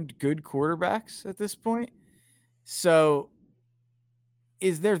 confirmed good quarterbacks at this point. So,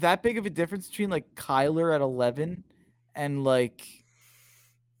 is there that big of a difference between like Kyler at 11 and like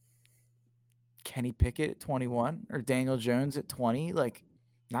Kenny Pickett at 21 or Daniel Jones at 20? Like,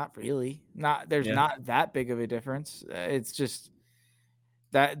 not really. There's Yeah. not that big of a difference. It's just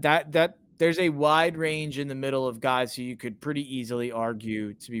that there's a wide range in the middle of guys who you could pretty easily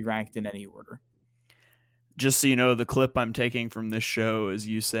argue to be ranked in any order. Just so you know, the clip I'm taking from this show is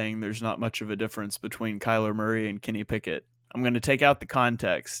you saying there's not much of a difference between Kyler Murray and Kenny Pickett. I'm going to take out the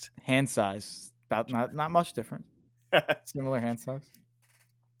context. Hand size, about not much different. Similar hand size.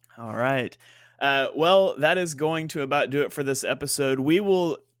 All right. Well, that is going to about do it for this episode. We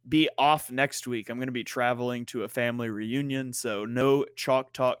will be off next week. I'm going to be traveling to a family reunion, so no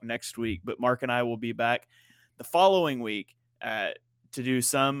Chalk Talk next week, but Mark and I will be back the following week to do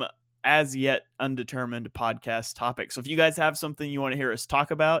some as yet undetermined podcast topics. So if you guys have something you want to hear us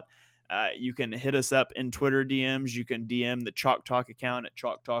talk about, you can hit us up in Twitter DMs. You can DM the Chalk Talk account at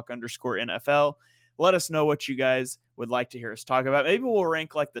chalktalk_NFL. Let us know what you guys would like to hear us talk about. Maybe we'll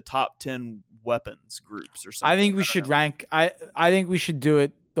rank like the top 10 weapons groups or something. I think we should rank. I think we should do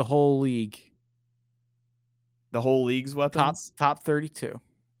it the whole league. The whole league's weapons? Top 32.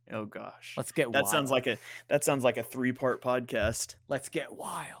 Oh gosh. Let's get that wild. sounds like a 3-part podcast. Let's get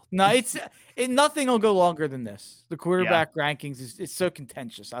wild. No, nothing will go longer than this. The quarterback rankings is so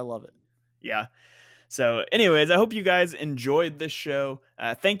contentious. I love it. Yeah. So anyways, I hope you guys enjoyed this show.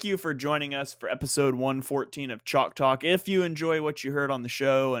 Thank you for joining us for episode 114 of Chalk Talk. If you enjoy what you heard on the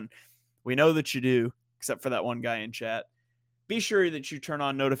show, and we know that you do, except for that one guy in chat, be sure that you turn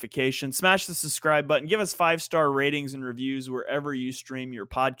on notifications, smash the subscribe button, give us 5-star ratings and reviews wherever you stream your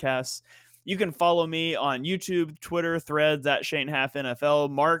podcasts. You can follow me on YouTube, Twitter, Threads at ShaneHalfNFL.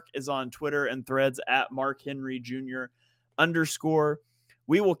 Mark is on Twitter and Threads at MarkHenryJr_.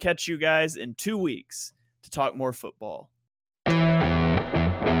 We will catch you guys in 2 weeks to talk more football.